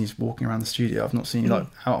only seen you walking around the studio. I've not seen you out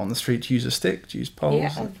on the street. Do you use a stick? Do you use poles?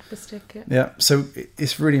 Yeah, the stick. Yeah. Yeah. So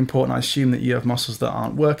it's really important. I assume that you have muscles that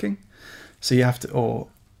aren't working. So you have to,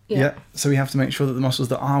 So we have to make sure that the muscles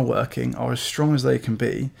that are working are as strong as they can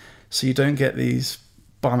be, so you don't get these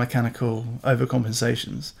biomechanical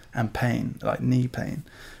overcompensations and pain, like knee pain.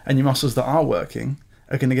 And your muscles that are working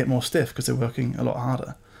are going to get more stiff because they're working a lot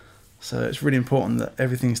harder. So it's really important that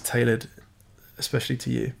everything's tailored, especially to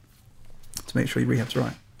you, to make sure your rehab's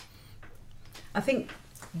right. I think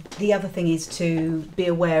the other thing is to be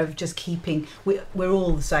aware of just keeping, we're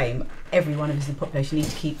all the same, every one of us in the population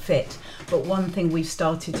needs to keep fit, but one thing we've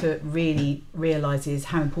started to really realise is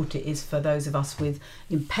how important it is for those of us with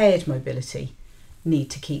impaired mobility need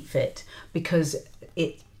to keep fit, because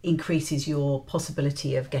it increases your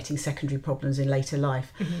possibility of getting secondary problems in later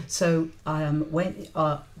life. So when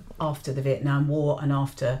after the Vietnam War and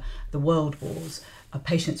after the World Wars,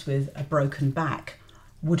 patients with a broken back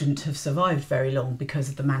wouldn't have survived very long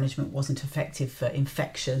because the management wasn't effective for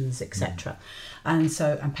infections, etc. And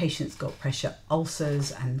patients got pressure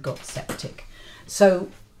ulcers and got septic. So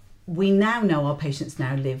we now know our patients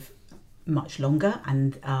now live much longer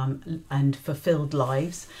and fulfilled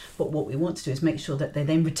lives, but what we want to do is make sure that they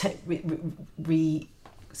then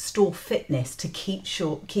restore fitness to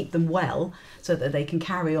keep them well, so that they can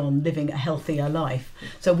carry on living a healthier life.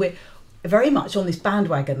 So we're very much on this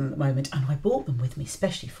bandwagon at the moment, and I brought them with me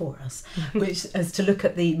especially for us, which is to look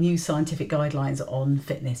at the new scientific guidelines on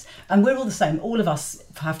fitness. And we're all the same. All of us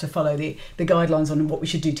have to follow the guidelines on what we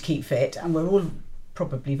should do to keep fit, and we're all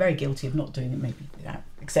probably very guilty of not doing it, maybe without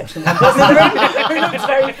exception one person in the room who looks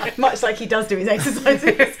very much like he does do his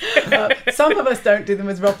exercises. Some of us don't do them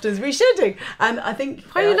as often as we should do, and I think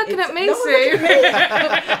why are you looking at me, no, Sue?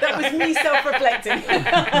 That was me self-reflecting.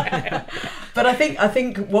 But I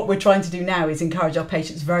think what we're trying to do now is encourage our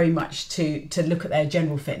patients very much to look at their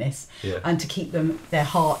general fitness and to keep their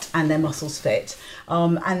heart and their muscles fit.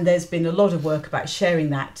 And there's been a lot of work about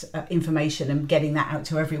sharing that information and getting that out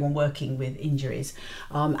to everyone working with injuries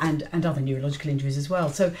and other neurological injuries as well.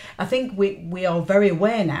 So I think we are very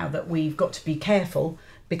aware now that we've got to be careful,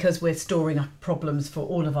 because we're storing up problems for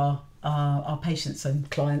all of our patients and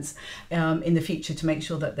clients in the future, to make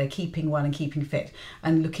sure that they're keeping well and keeping fit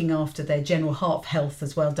and looking after their general heart health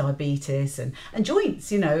as well, diabetes and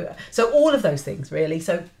joints, so all of those things really.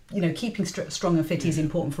 So keeping strong and fit is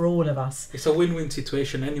important for all of us. It's a win-win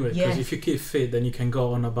situation anyway, because if you keep fit, then you can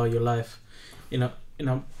go on about your life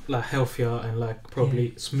like healthier and like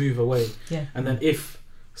probably smoother way. And then if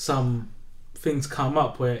some things come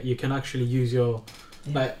up where you can actually use your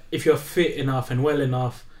like, if you're fit enough and well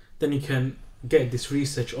enough, then you can get this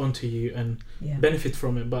research onto you and benefit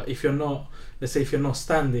from it. But if you're not, let's say if you're not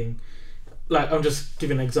standing, like I'm just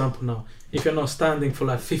giving an example now. If you're not standing for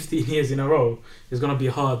like 15 years in a row, it's gonna be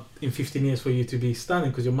hard in 15 years for you to be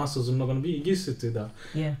standing because your muscles are not gonna be used to that.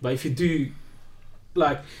 Yeah. But if you do,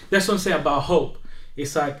 like that's what I'm saying about hope.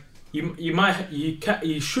 It's like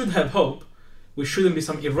you should have hope. Which shouldn't be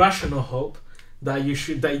some irrational hope that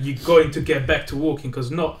you're going to get back to walking because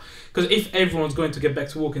if everyone's going to get back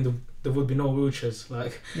to walking, there would be no wheelchairs.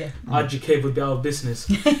 Like RGK would be out of business.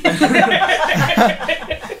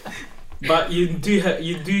 But you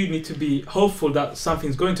do need to be hopeful that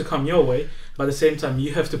something's going to come your way. But at the same time,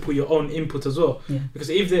 you have to put your own input as well. Yeah. Because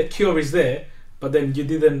if the cure is there, but then you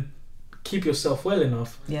didn't keep yourself well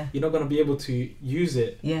enough, you're not going to be able to use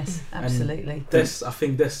it. Yes, absolutely. I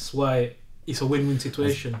think that's why it's a win-win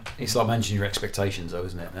situation. It's like managing your expectations, though,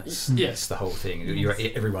 isn't it? That's the whole thing.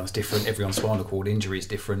 Everyone's different. Everyone's spinal cord injury is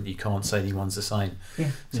different. You can't say anyone's the same. Yeah.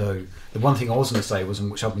 So the one thing I was going to say was,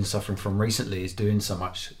 and which I've been suffering from recently, is doing so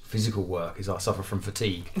much physical work. Is I suffer from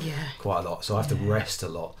fatigue quite a lot, so I have to rest a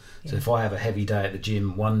lot. So if I have a heavy day at the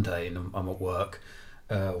gym one day and I'm at work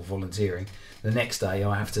or volunteering, the next day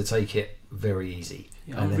I have to take it very easy.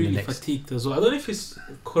 Yeah, I'm really fatigued as well. I don't know if it's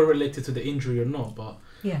correlated to the injury or not, but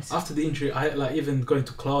after the injury, I like even going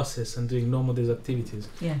to classes and doing normal days activities.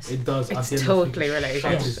 Yes, it does. It's totally related.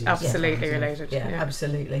 Yes, absolutely related. Yeah,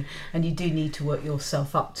 absolutely. And you do need to work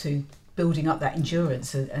yourself up to building up that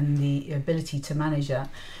endurance and the ability to manage that.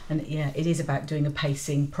 And it is about doing a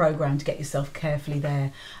pacing program to get yourself carefully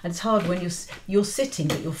there. And it's hard when you're sitting,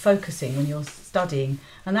 but you're focusing when you're studying,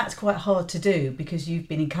 and that's quite hard to do because you've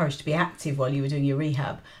been encouraged to be active while you were doing your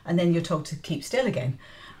rehab, and then you're told to keep still again.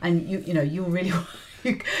 And you really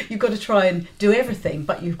you've got to try and do everything,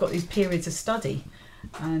 but you've got these periods of study,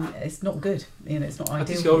 and it's not good. It's not ideal. At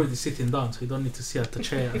least you're already sitting down, so you don't need to sit at the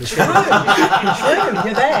chair. True,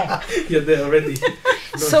 you're there. You're there already.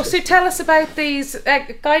 So tell us about these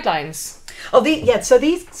guidelines. So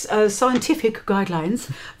these scientific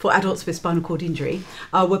guidelines for adults with spinal cord injury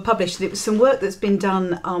were published. It was some work that's been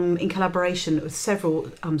done in collaboration with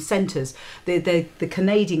several centres. The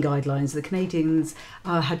Canadian guidelines. The Canadians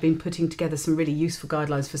had been putting together some really useful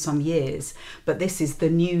guidelines for some years, but this is the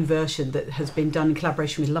new version that has been done in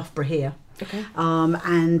collaboration with Loughborough here. Okay.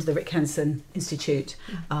 And the Rick Hansen Institute,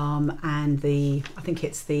 and I think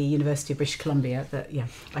it's the University of British Columbia.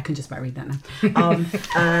 I can just about read that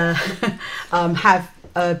now.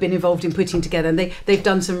 Have been involved in putting together, and they've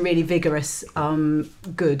done some really vigorous,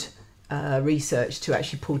 good research to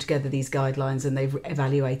actually pull together these guidelines, and they've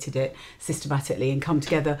evaluated it systematically and come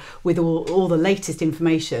together with all the latest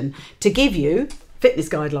information to give you fitness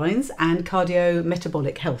guidelines and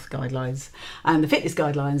cardiometabolic health guidelines. And the fitness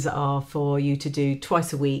guidelines are for you to do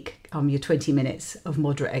twice a week your 20 minutes of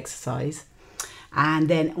moderate exercise, and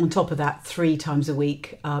then on top of that twice a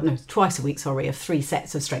week of 3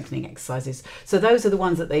 sets of strengthening exercises. So those are the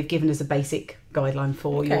ones that they've given as a basic guideline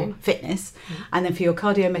for your fitness. And then for your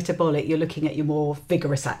cardiometabolic, you're looking at your more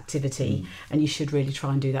vigorous activity, and you should really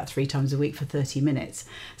try and do that 3 times a week for 30 minutes.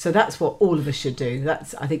 So that's what all of us should do.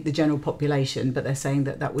 That's, I think, the general population, but they're saying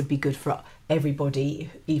that would be good for everybody,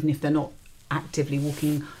 even if they're not actively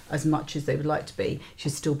walking as much as they would like to be,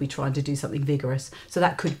 should still be trying to do something vigorous. So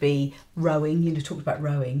that could be rowing, talked about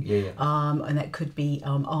rowing, and that could be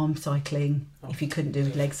arm cycling, if you couldn't do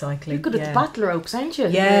leg cycling. You're good at the battle ropes, aren't you?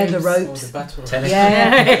 Yeah, the ropes. The battle ropes.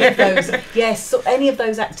 Any of those. Yes, so any of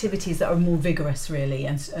those activities that are more vigorous, really,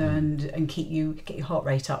 and get your heart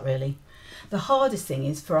rate up, really. The hardest thing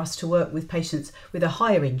is for us to work with patients with a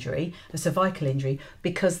higher injury, a cervical injury,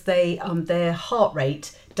 because their heart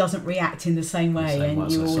rate doesn't react in the same way, and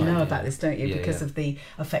you all know about this, don't you? Because of the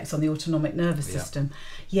effects on the autonomic nervous system.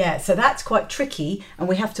 Yeah, so that's quite tricky, and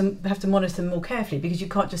we have to monitor them more carefully because you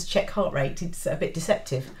can't just check heart rate. It's a bit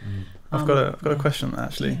deceptive. I've got a question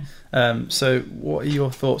actually. So, what are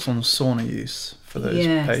your thoughts on sauna use for those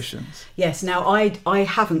patients? Yes. Now, I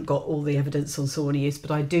haven't got all the evidence on sauna use, but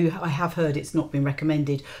I have heard it's not been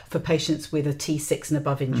recommended for patients with a T6 and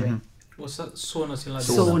above injury. Mm-hmm. What's that? Sauna, the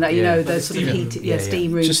sort of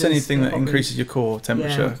steam rooms. Just anything that increases your core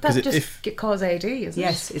temperature. That just cause AD, isn't it?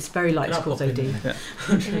 Yes, it's very likely to cause AD.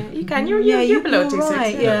 You can. You're below T6.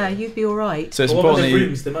 Right. Yeah, you'd be all right. So it's important the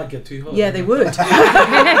rooms, they might get too hot. Yeah, they would.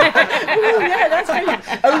 Oh, yeah, that's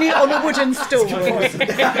right. Only on a wooden stool. You're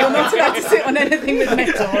not allowed to sit on anything with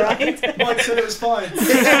metal, right? Mike said it was fine.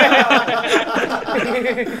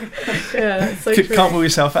 That's so true. Can't rule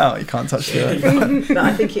yourself out. You can't touch the earth. But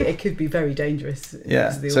I think it could be very dangerous.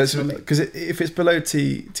 Yeah, so because if it's below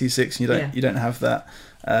T6 and you don't have that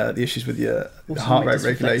the issues with your heart rate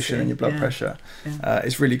regulation and your blood pressure,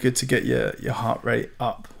 it's really good to get your heart rate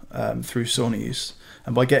up through sauna use,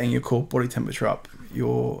 and by getting your core body temperature up,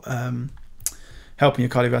 your helping your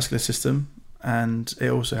cardiovascular system, and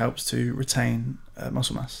it also helps to retain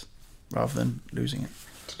muscle mass rather than losing it.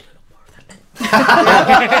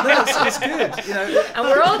 It's good, you know. And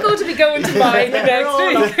we're all going to be going to mine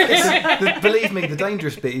next week. Believe me, the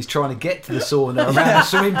dangerous bit is trying to get to the sauna around the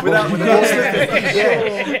swimming pool without slipping.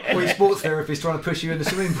 Yeah, or your sports therapist trying to push you in the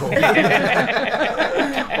swimming pool.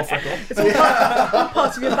 It's all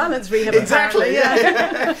part of your balance rehab. Exactly.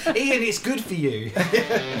 Yeah. Ian, it's good for you.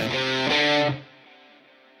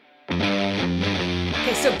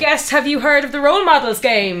 Okay, so guests, have you heard of the Role Models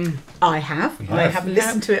game? I have. I have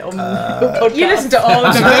listened to it on your podcast. You listen to all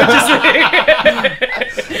of them,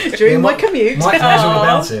 don't you? During my commute. Mike knows all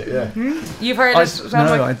about it, yeah. You've heard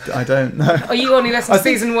it? I don't know. Oh, you only listened to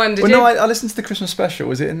season 1, did you? No, I listened to the Christmas special.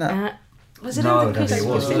 Was it in that? Was it No, in the I don't think it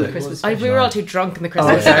was, was it? Christmas We were all too drunk in the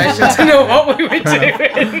Christmas special to know what we were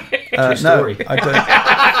doing. True story. No, I don't.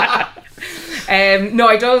 No,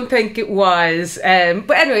 I don't think it was.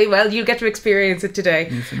 But anyway, well, you'll get to experience it today.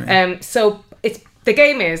 So the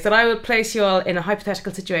game is that I will place you all in a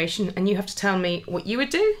hypothetical situation, and you have to tell me what you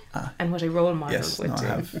would do and what a role model would do. I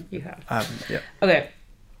have. You have. I haven't, yeah. Okay.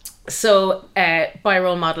 So by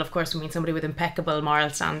role model, of course, we mean somebody with impeccable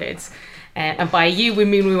moral standards. And by you, we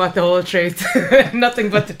mean we want the whole truth.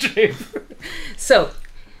 Nothing but the truth. So,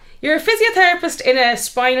 you're a physiotherapist in a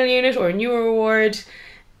spinal unit or a neuro ward.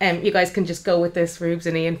 You guys can just go with this, Rubes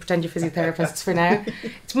and Ian, pretend you're physiotherapists for now.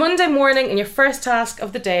 It's Monday morning and your first task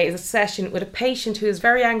of the day is a session with a patient who is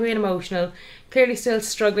very angry and emotional, clearly still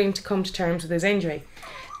struggling to come to terms with his injury.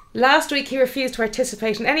 Last week he refused to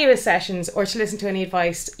participate in any of his sessions or to listen to any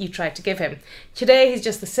advice you tried to give him. Today he's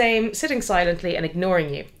just the same, sitting silently and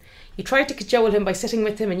ignoring you. You tried to cajole him by sitting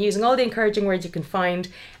with him and using all the encouraging words you can find,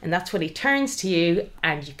 and that's when he turns to you,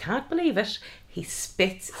 and you can't believe it, he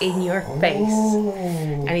spits in your face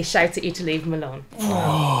and he shouts at you to leave him alone.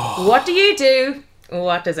 What do you do?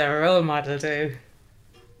 What does a role model do?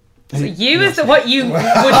 So you is what you would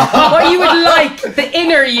like, the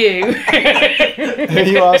inner you. Who are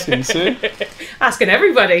you asking, Sue? Asking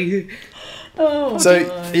everybody.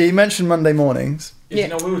 So you mentioned Monday mornings.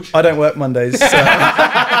 Yeah. I don't work Mondays. So. So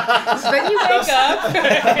then you wake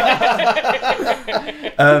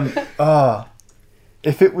up.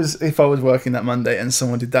 If I was working that Monday and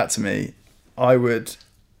someone did that to me, I would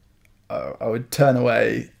turn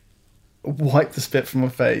away, wipe the spit from my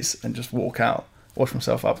face, and just walk out, wash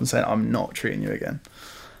myself up, and say, "I'm not treating you again."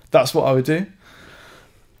 That's what I would do.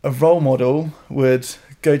 A role model would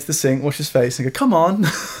go to the sink, wash his face, and go, "Come on,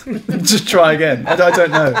 just try again." I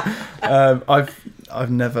don't know. I've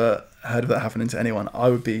never heard of that happening to anyone. I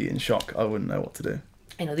would be in shock. I wouldn't know what to do.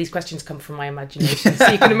 I know these questions come from my imagination, so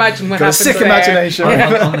you can imagine what Got a happens sick there. imagination. I'm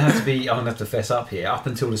going to have to fess up here. Up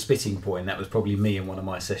until the spitting point, that was probably me in one of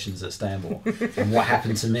my sessions at Stanmore. And what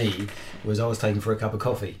happened to me was I was taken for a cup of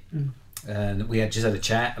coffee, and we had just had a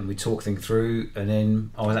chat and we talked things through, and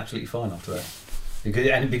then I was absolutely fine after that.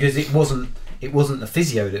 Because it wasn't the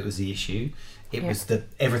physio that was the issue. It was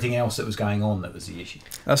everything else that was going on that was the issue.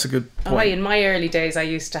 That's a good point. Oh, in my early days, I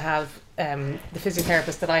used to have the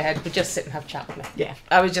physiotherapist that I had would just sit and have a chat with me. Yeah,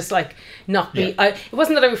 I was just like it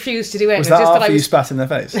wasn't that I refused to do it. Was it was that just after that you spat in their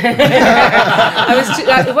face?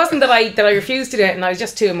 It wasn't that I refused to do it, and I was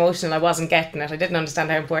just too emotional. I wasn't getting it. I didn't understand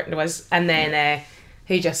how important it was, and then.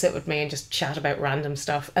 He'd just sit with me and just chat about random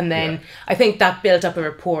stuff, and then I think that built up a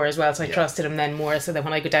rapport as well, so I trusted him then more, so that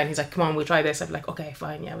when I go down he's like, "Come on, we'll try this," I'd be like, "Okay,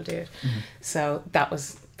 fine, yeah, we'll do it." So that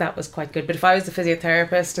was quite good. But if I was the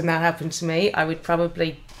physiotherapist and that happened to me, I would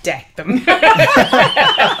probably deck them and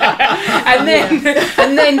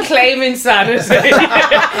then claim insanity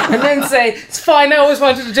and then say, "It's fine, I always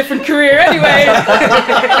wanted a different career anyway."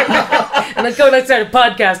 And I'd go and I'd start a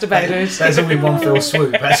podcast about it. That's only one fell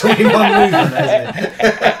swoop. That's only one movement, isn't it?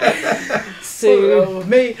 So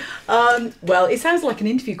me. Well, it sounds like an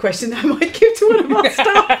interview question that I might give to one of our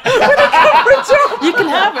staff when I come for a job. You can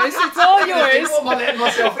have it. It's all yours. What am I letting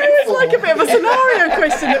myself in It's for? like a bit of a scenario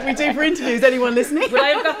question that we do for interviews. Anyone listening? Would I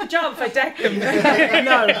have got the job if I decked them?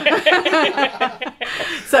 No.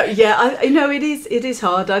 So yeah, I know it is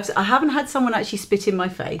hard. I haven't had someone actually spit in my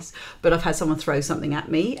face, but I've had someone throw something at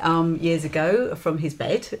me years ago from his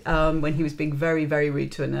bed when he was being very, very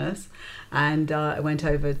rude to a nurse. And I went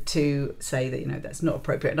over to say that, that's not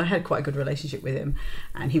appropriate. And I had quite a good relationship with him.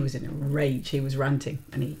 And he was in a rage. He was ranting.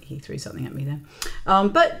 And he threw something at me then.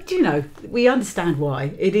 But, we understand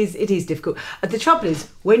why. It is difficult. The trouble is,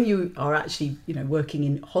 when you are actually, working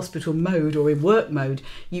in hospital mode or in work mode,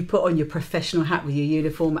 you put on your professional hat with your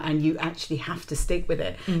uniform, and you actually have to stick with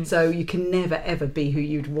it. So you can never ever be who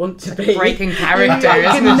you'd want to be. Breaking character, You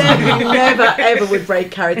isn't it? never ever would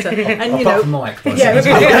break character. And you Apart know, from Mike. by yeah,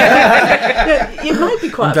 the way. it might be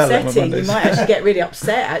quite I'm bad at my upsetting. You Mondays. might actually get really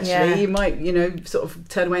upset. Actually, Yeah. you might, sort of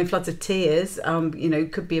turn away in floods of tears.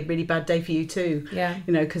 It could be a really bad day for you too. Yeah.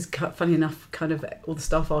 Because funny enough, kind of all the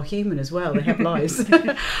staff are human as well. They have lives.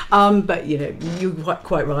 But you're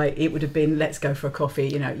quite right. It would have been, let's go for a coffee.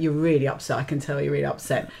 You're really upset. I can tell you're really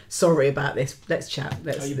upset. Sorry about this. Let's chat.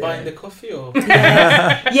 Are you buying the coffee or?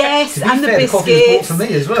 Yes, To be and the fair, the coffee was biscuits. bought for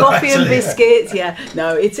me as well, Coffee and actually, yeah. biscuits. Yeah.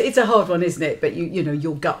 No, it's a hard one, isn't it? But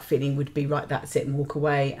your gut feeling would be right. That's it, and walk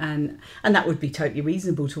away, and that would be totally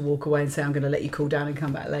reasonable to walk away and say, I'm going to let you cool down and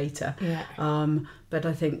come back later. Yeah. But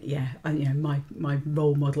I think, my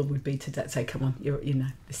role model would be to say, come on, you're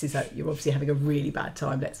obviously having a really bad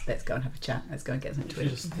time. Let's go and have a chat. Let's go and get something to You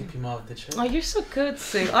eat. just tip him out the chair. Oh, you're so good,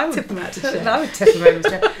 Sue. I would Tip them out the chair. I would tip them out of the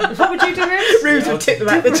chair. What would you do, Ruth? Ruth would tip them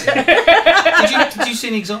out the chair. Did you see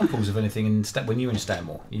any examples of anything when you were in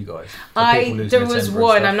Stanmore, you guys? Of people losing There their was temper and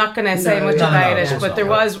one. stuff? I'm not going to say No, much no, about of it, course but not, there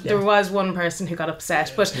but- was one person who got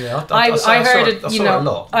upset. But Yeah, I saw heard it- it. I saw it a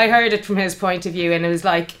lot. I heard it from his point of view, and it was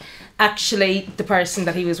like, actually, the person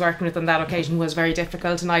that he was working with on that occasion was very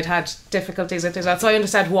difficult, and I'd had difficulties with it. So I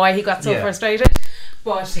understand why he got so Yeah. frustrated,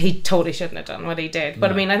 but he totally shouldn't have done what he did. But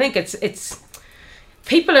I No. mean, I think it's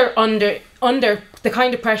people are under the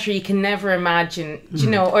kind of pressure you can never imagine,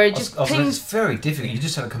 or just It's things. very difficult. You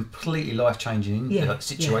just had a completely life-changing Yeah,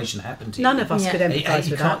 situation happen to you. None of us Yeah. could empathise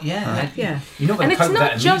You with can't- that. Yeah. Yeah. You're not going And to it's cope with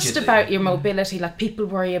not that just immediately. about your mobility. Like, people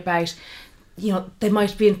worry about, they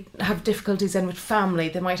might have difficulties then with family.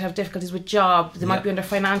 They might have difficulties with job. They might be under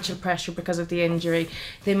financial pressure because of the injury.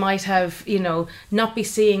 They might have, not be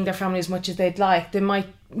seeing their family as much as they'd like. They might,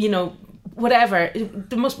 whatever.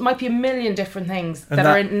 There might be a million different things And that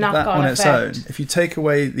are not that going on to its affect. own, if you take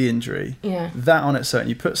away the injury, Yeah. that on its own,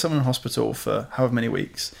 you put someone in hospital for however many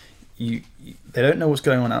weeks, they don't know what's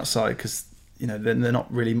going on outside because they're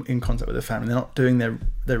not really in contact with their family. They're not doing their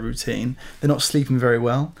routine. They're not sleeping very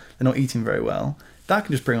well. They're not eating very well. That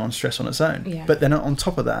can just bring on stress on its own. Yeah. But then on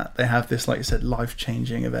top of that, they have this, like you said,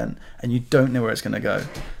 life-changing event, and you don't know where it's going to go.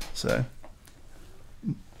 So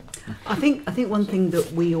I think one thing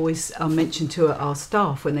that we always mention to our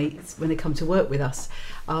staff when they come to work with us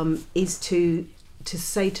is to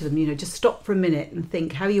say to them, just stop for a minute and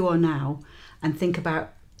think how you are now, and think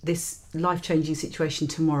about this life-changing situation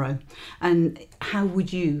tomorrow, and how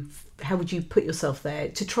would you put yourself there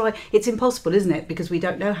to try. It's impossible, isn't it, because we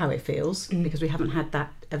don't know how it feels, because we haven't had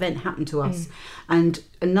that event happen to us, and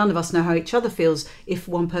none of us know how each other feels. If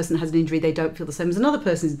one person has an injury, they don't feel the same as another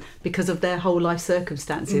person because of their whole life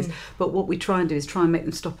circumstances. But what we try and do is try and make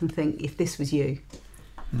them stop and think, if this was you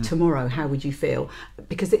tomorrow, how would you feel?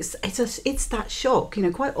 Because it's that shock.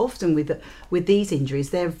 Quite often with these injuries,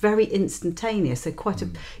 they're very instantaneous. They're quite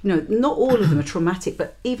not all of them are traumatic,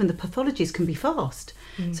 but even the pathologies can be fast.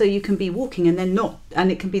 So you can be walking and then not, and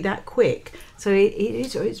it can be that quick. So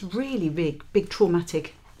it's really big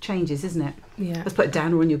traumatic changes, isn't it? Yeah. Let's put a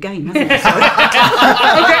downer on your game, hasn't it?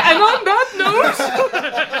 Okay, and on that note.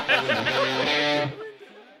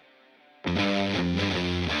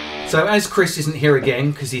 So as Chris isn't here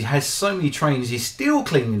again because he has so many trains, he's still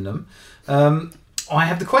cleaning them. I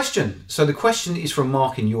have the question. So the question is from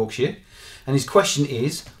Mark in Yorkshire, and his question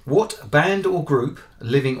is: what band or group,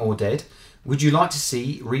 living or dead, would you like to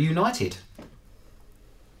see reunited?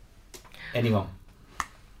 Anyone?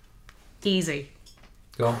 Easy.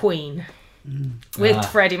 Go on. Queen. With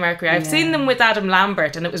Freddie Mercury. I've Yeah. seen them with Adam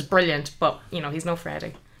Lambert and it was brilliant, but he's no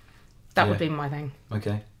Freddie. That would Yeah. be my thing.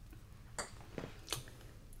 Okay.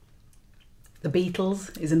 The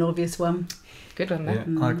Beatles is an obvious one. Good one, Yeah.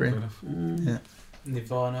 then. I agree. Fair enough.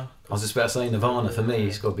 Nirvana. I was just about to say Nirvana. For me,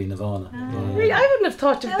 it's got to be Nirvana. Really, Yeah. I wouldn't have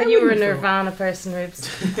thought that you were a Nirvana person, Rubes.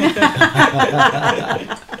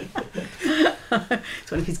 It's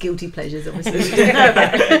one of his guilty pleasures, obviously.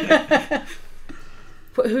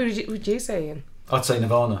 But who would you say, Ian? I'd say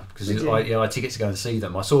Nirvana because Would you? I had tickets to go and see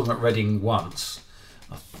them. I saw them at Reading once,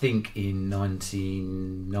 I think in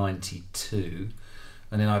 1992,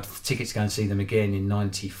 and then I had tickets to go and see them again in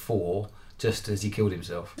 '94, just as he killed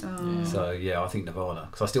himself. So yeah, I think Nirvana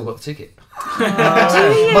because I still got the ticket. Do you?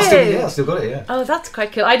 I still got it. Yeah. Oh, that's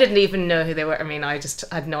quite cool. I didn't even know who they were. I mean, I just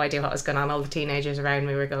had no idea what was going on. All the teenagers around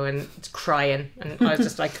me were going crying, and I was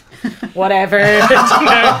just like, whatever.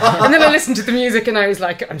 And then I listened to the music, and I was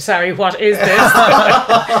like, I'm sorry, what is this?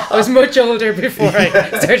 I was much older before I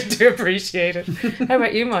started to appreciate it. How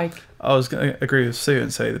about you, Mike? I was going to agree with Sue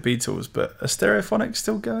and say the Beatles, but are Stereophonics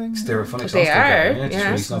still going? Stereophonics They are, just yeah.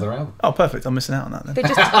 released another album. Oh, perfect. I'm missing out on that then. They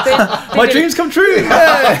just My dreams come true!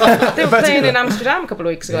 Yeah. They were playing in Amsterdam a couple of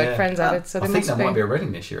weeks ago. Like friends at it, so I they think must that might be. be at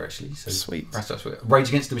Reading this year, actually. So Sweet. That's Rage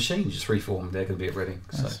Against the Machine just reformed. They're going to be at Reading.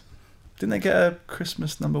 So. Nice. Didn't they get a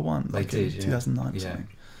Christmas #1? They Like did, in yeah. 2009 or Yeah. something.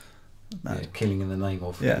 Yeah, Mad. Killing in the Name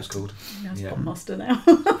of, Yeah. it was called. That's Yeah. Bob Muster now.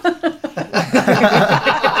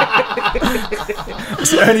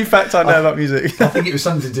 It's the only fact I know about music. I think it was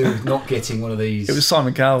something to do with not getting one of these It was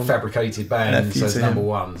Simon Cowell. fabricated And bands a as few to him.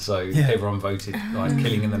 #1. So Yeah. everyone voted like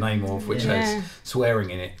Killing in the Name of, which Yeah. has swearing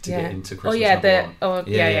in it to get into Christmas Oh yeah, #1.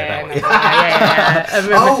 yeah, that one. I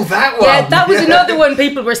remember. Oh, that one. Yeah, that was another one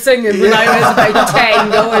people were singing when I was about 10,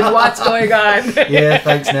 going, "What's going on?" Yeah,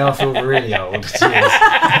 thanks. Now I feel really old. Cheers.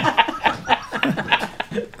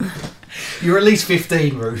 You're at least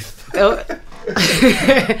 15, Ruth. Oh.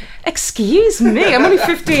 Excuse me, I'm only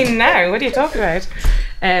 15 now. What are you talking about?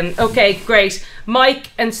 Okay, great. Mike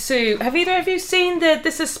and Sue, have either of you seen the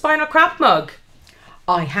This Is Spinal Crap mug?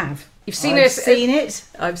 I have. You've seen I've it? seen it.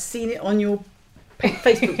 I've seen it on your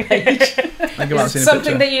Facebook page. I go out and Is see it a something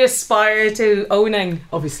picture. that you aspire to owning?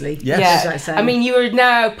 Obviously. Yes. As I say. I mean, you are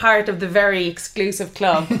now part of the very exclusive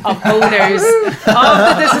club of owners of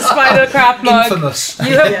the This Is Spinal Crap mug. Infamous.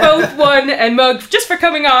 You have both won a mug just for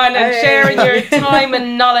coming on and Hey. sharing your time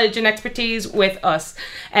and knowledge and expertise with us.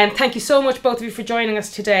 And thank you so much, both of you, for joining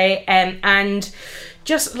us today. And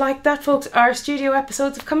just like that, folks, our studio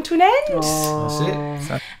episodes have come to an end. That's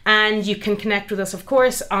it. And you can connect with us, of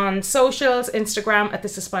course, on socials, Instagram at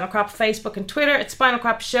This Is Spinal Crap, Facebook and Twitter at Spinal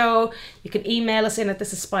Crap Show. You can email us in at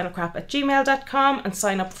thisisspinalcrap@gmail.com and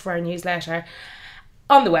sign up for our newsletter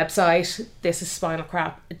on the website,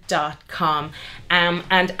 thisisspinalcrap.com.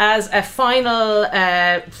 And as a final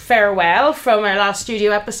farewell from our last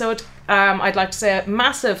studio episode, I'd like to say a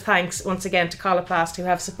massive thanks once again to Coloplast, who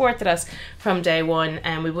have supported us from day one,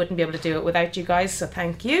 and we wouldn't be able to do it without you guys, so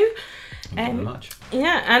thank you. Thank you very much.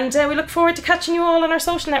 Yeah, and we look forward to catching you all on our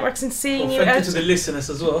social networks and seeing you Thank you out. to the listeners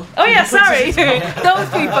as well. Oh yeah, sorry.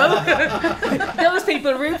 Those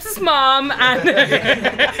people, Ruth's mom and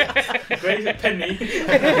Great Penny.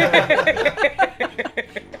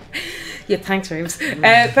 yeah, thanks, Ruths.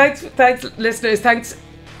 Thanks, listeners. Thanks,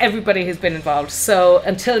 everybody who's been involved. So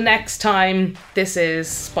until next time, this is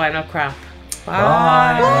Spinal Crap.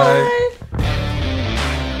 Bye. Bye.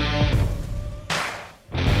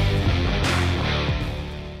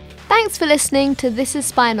 Thanks for listening to This Is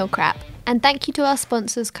Spinal Crap, and thank you to our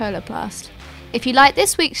sponsors Coloplast. If you like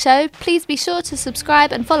this week's show, please be sure to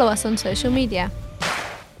subscribe and follow us on social media.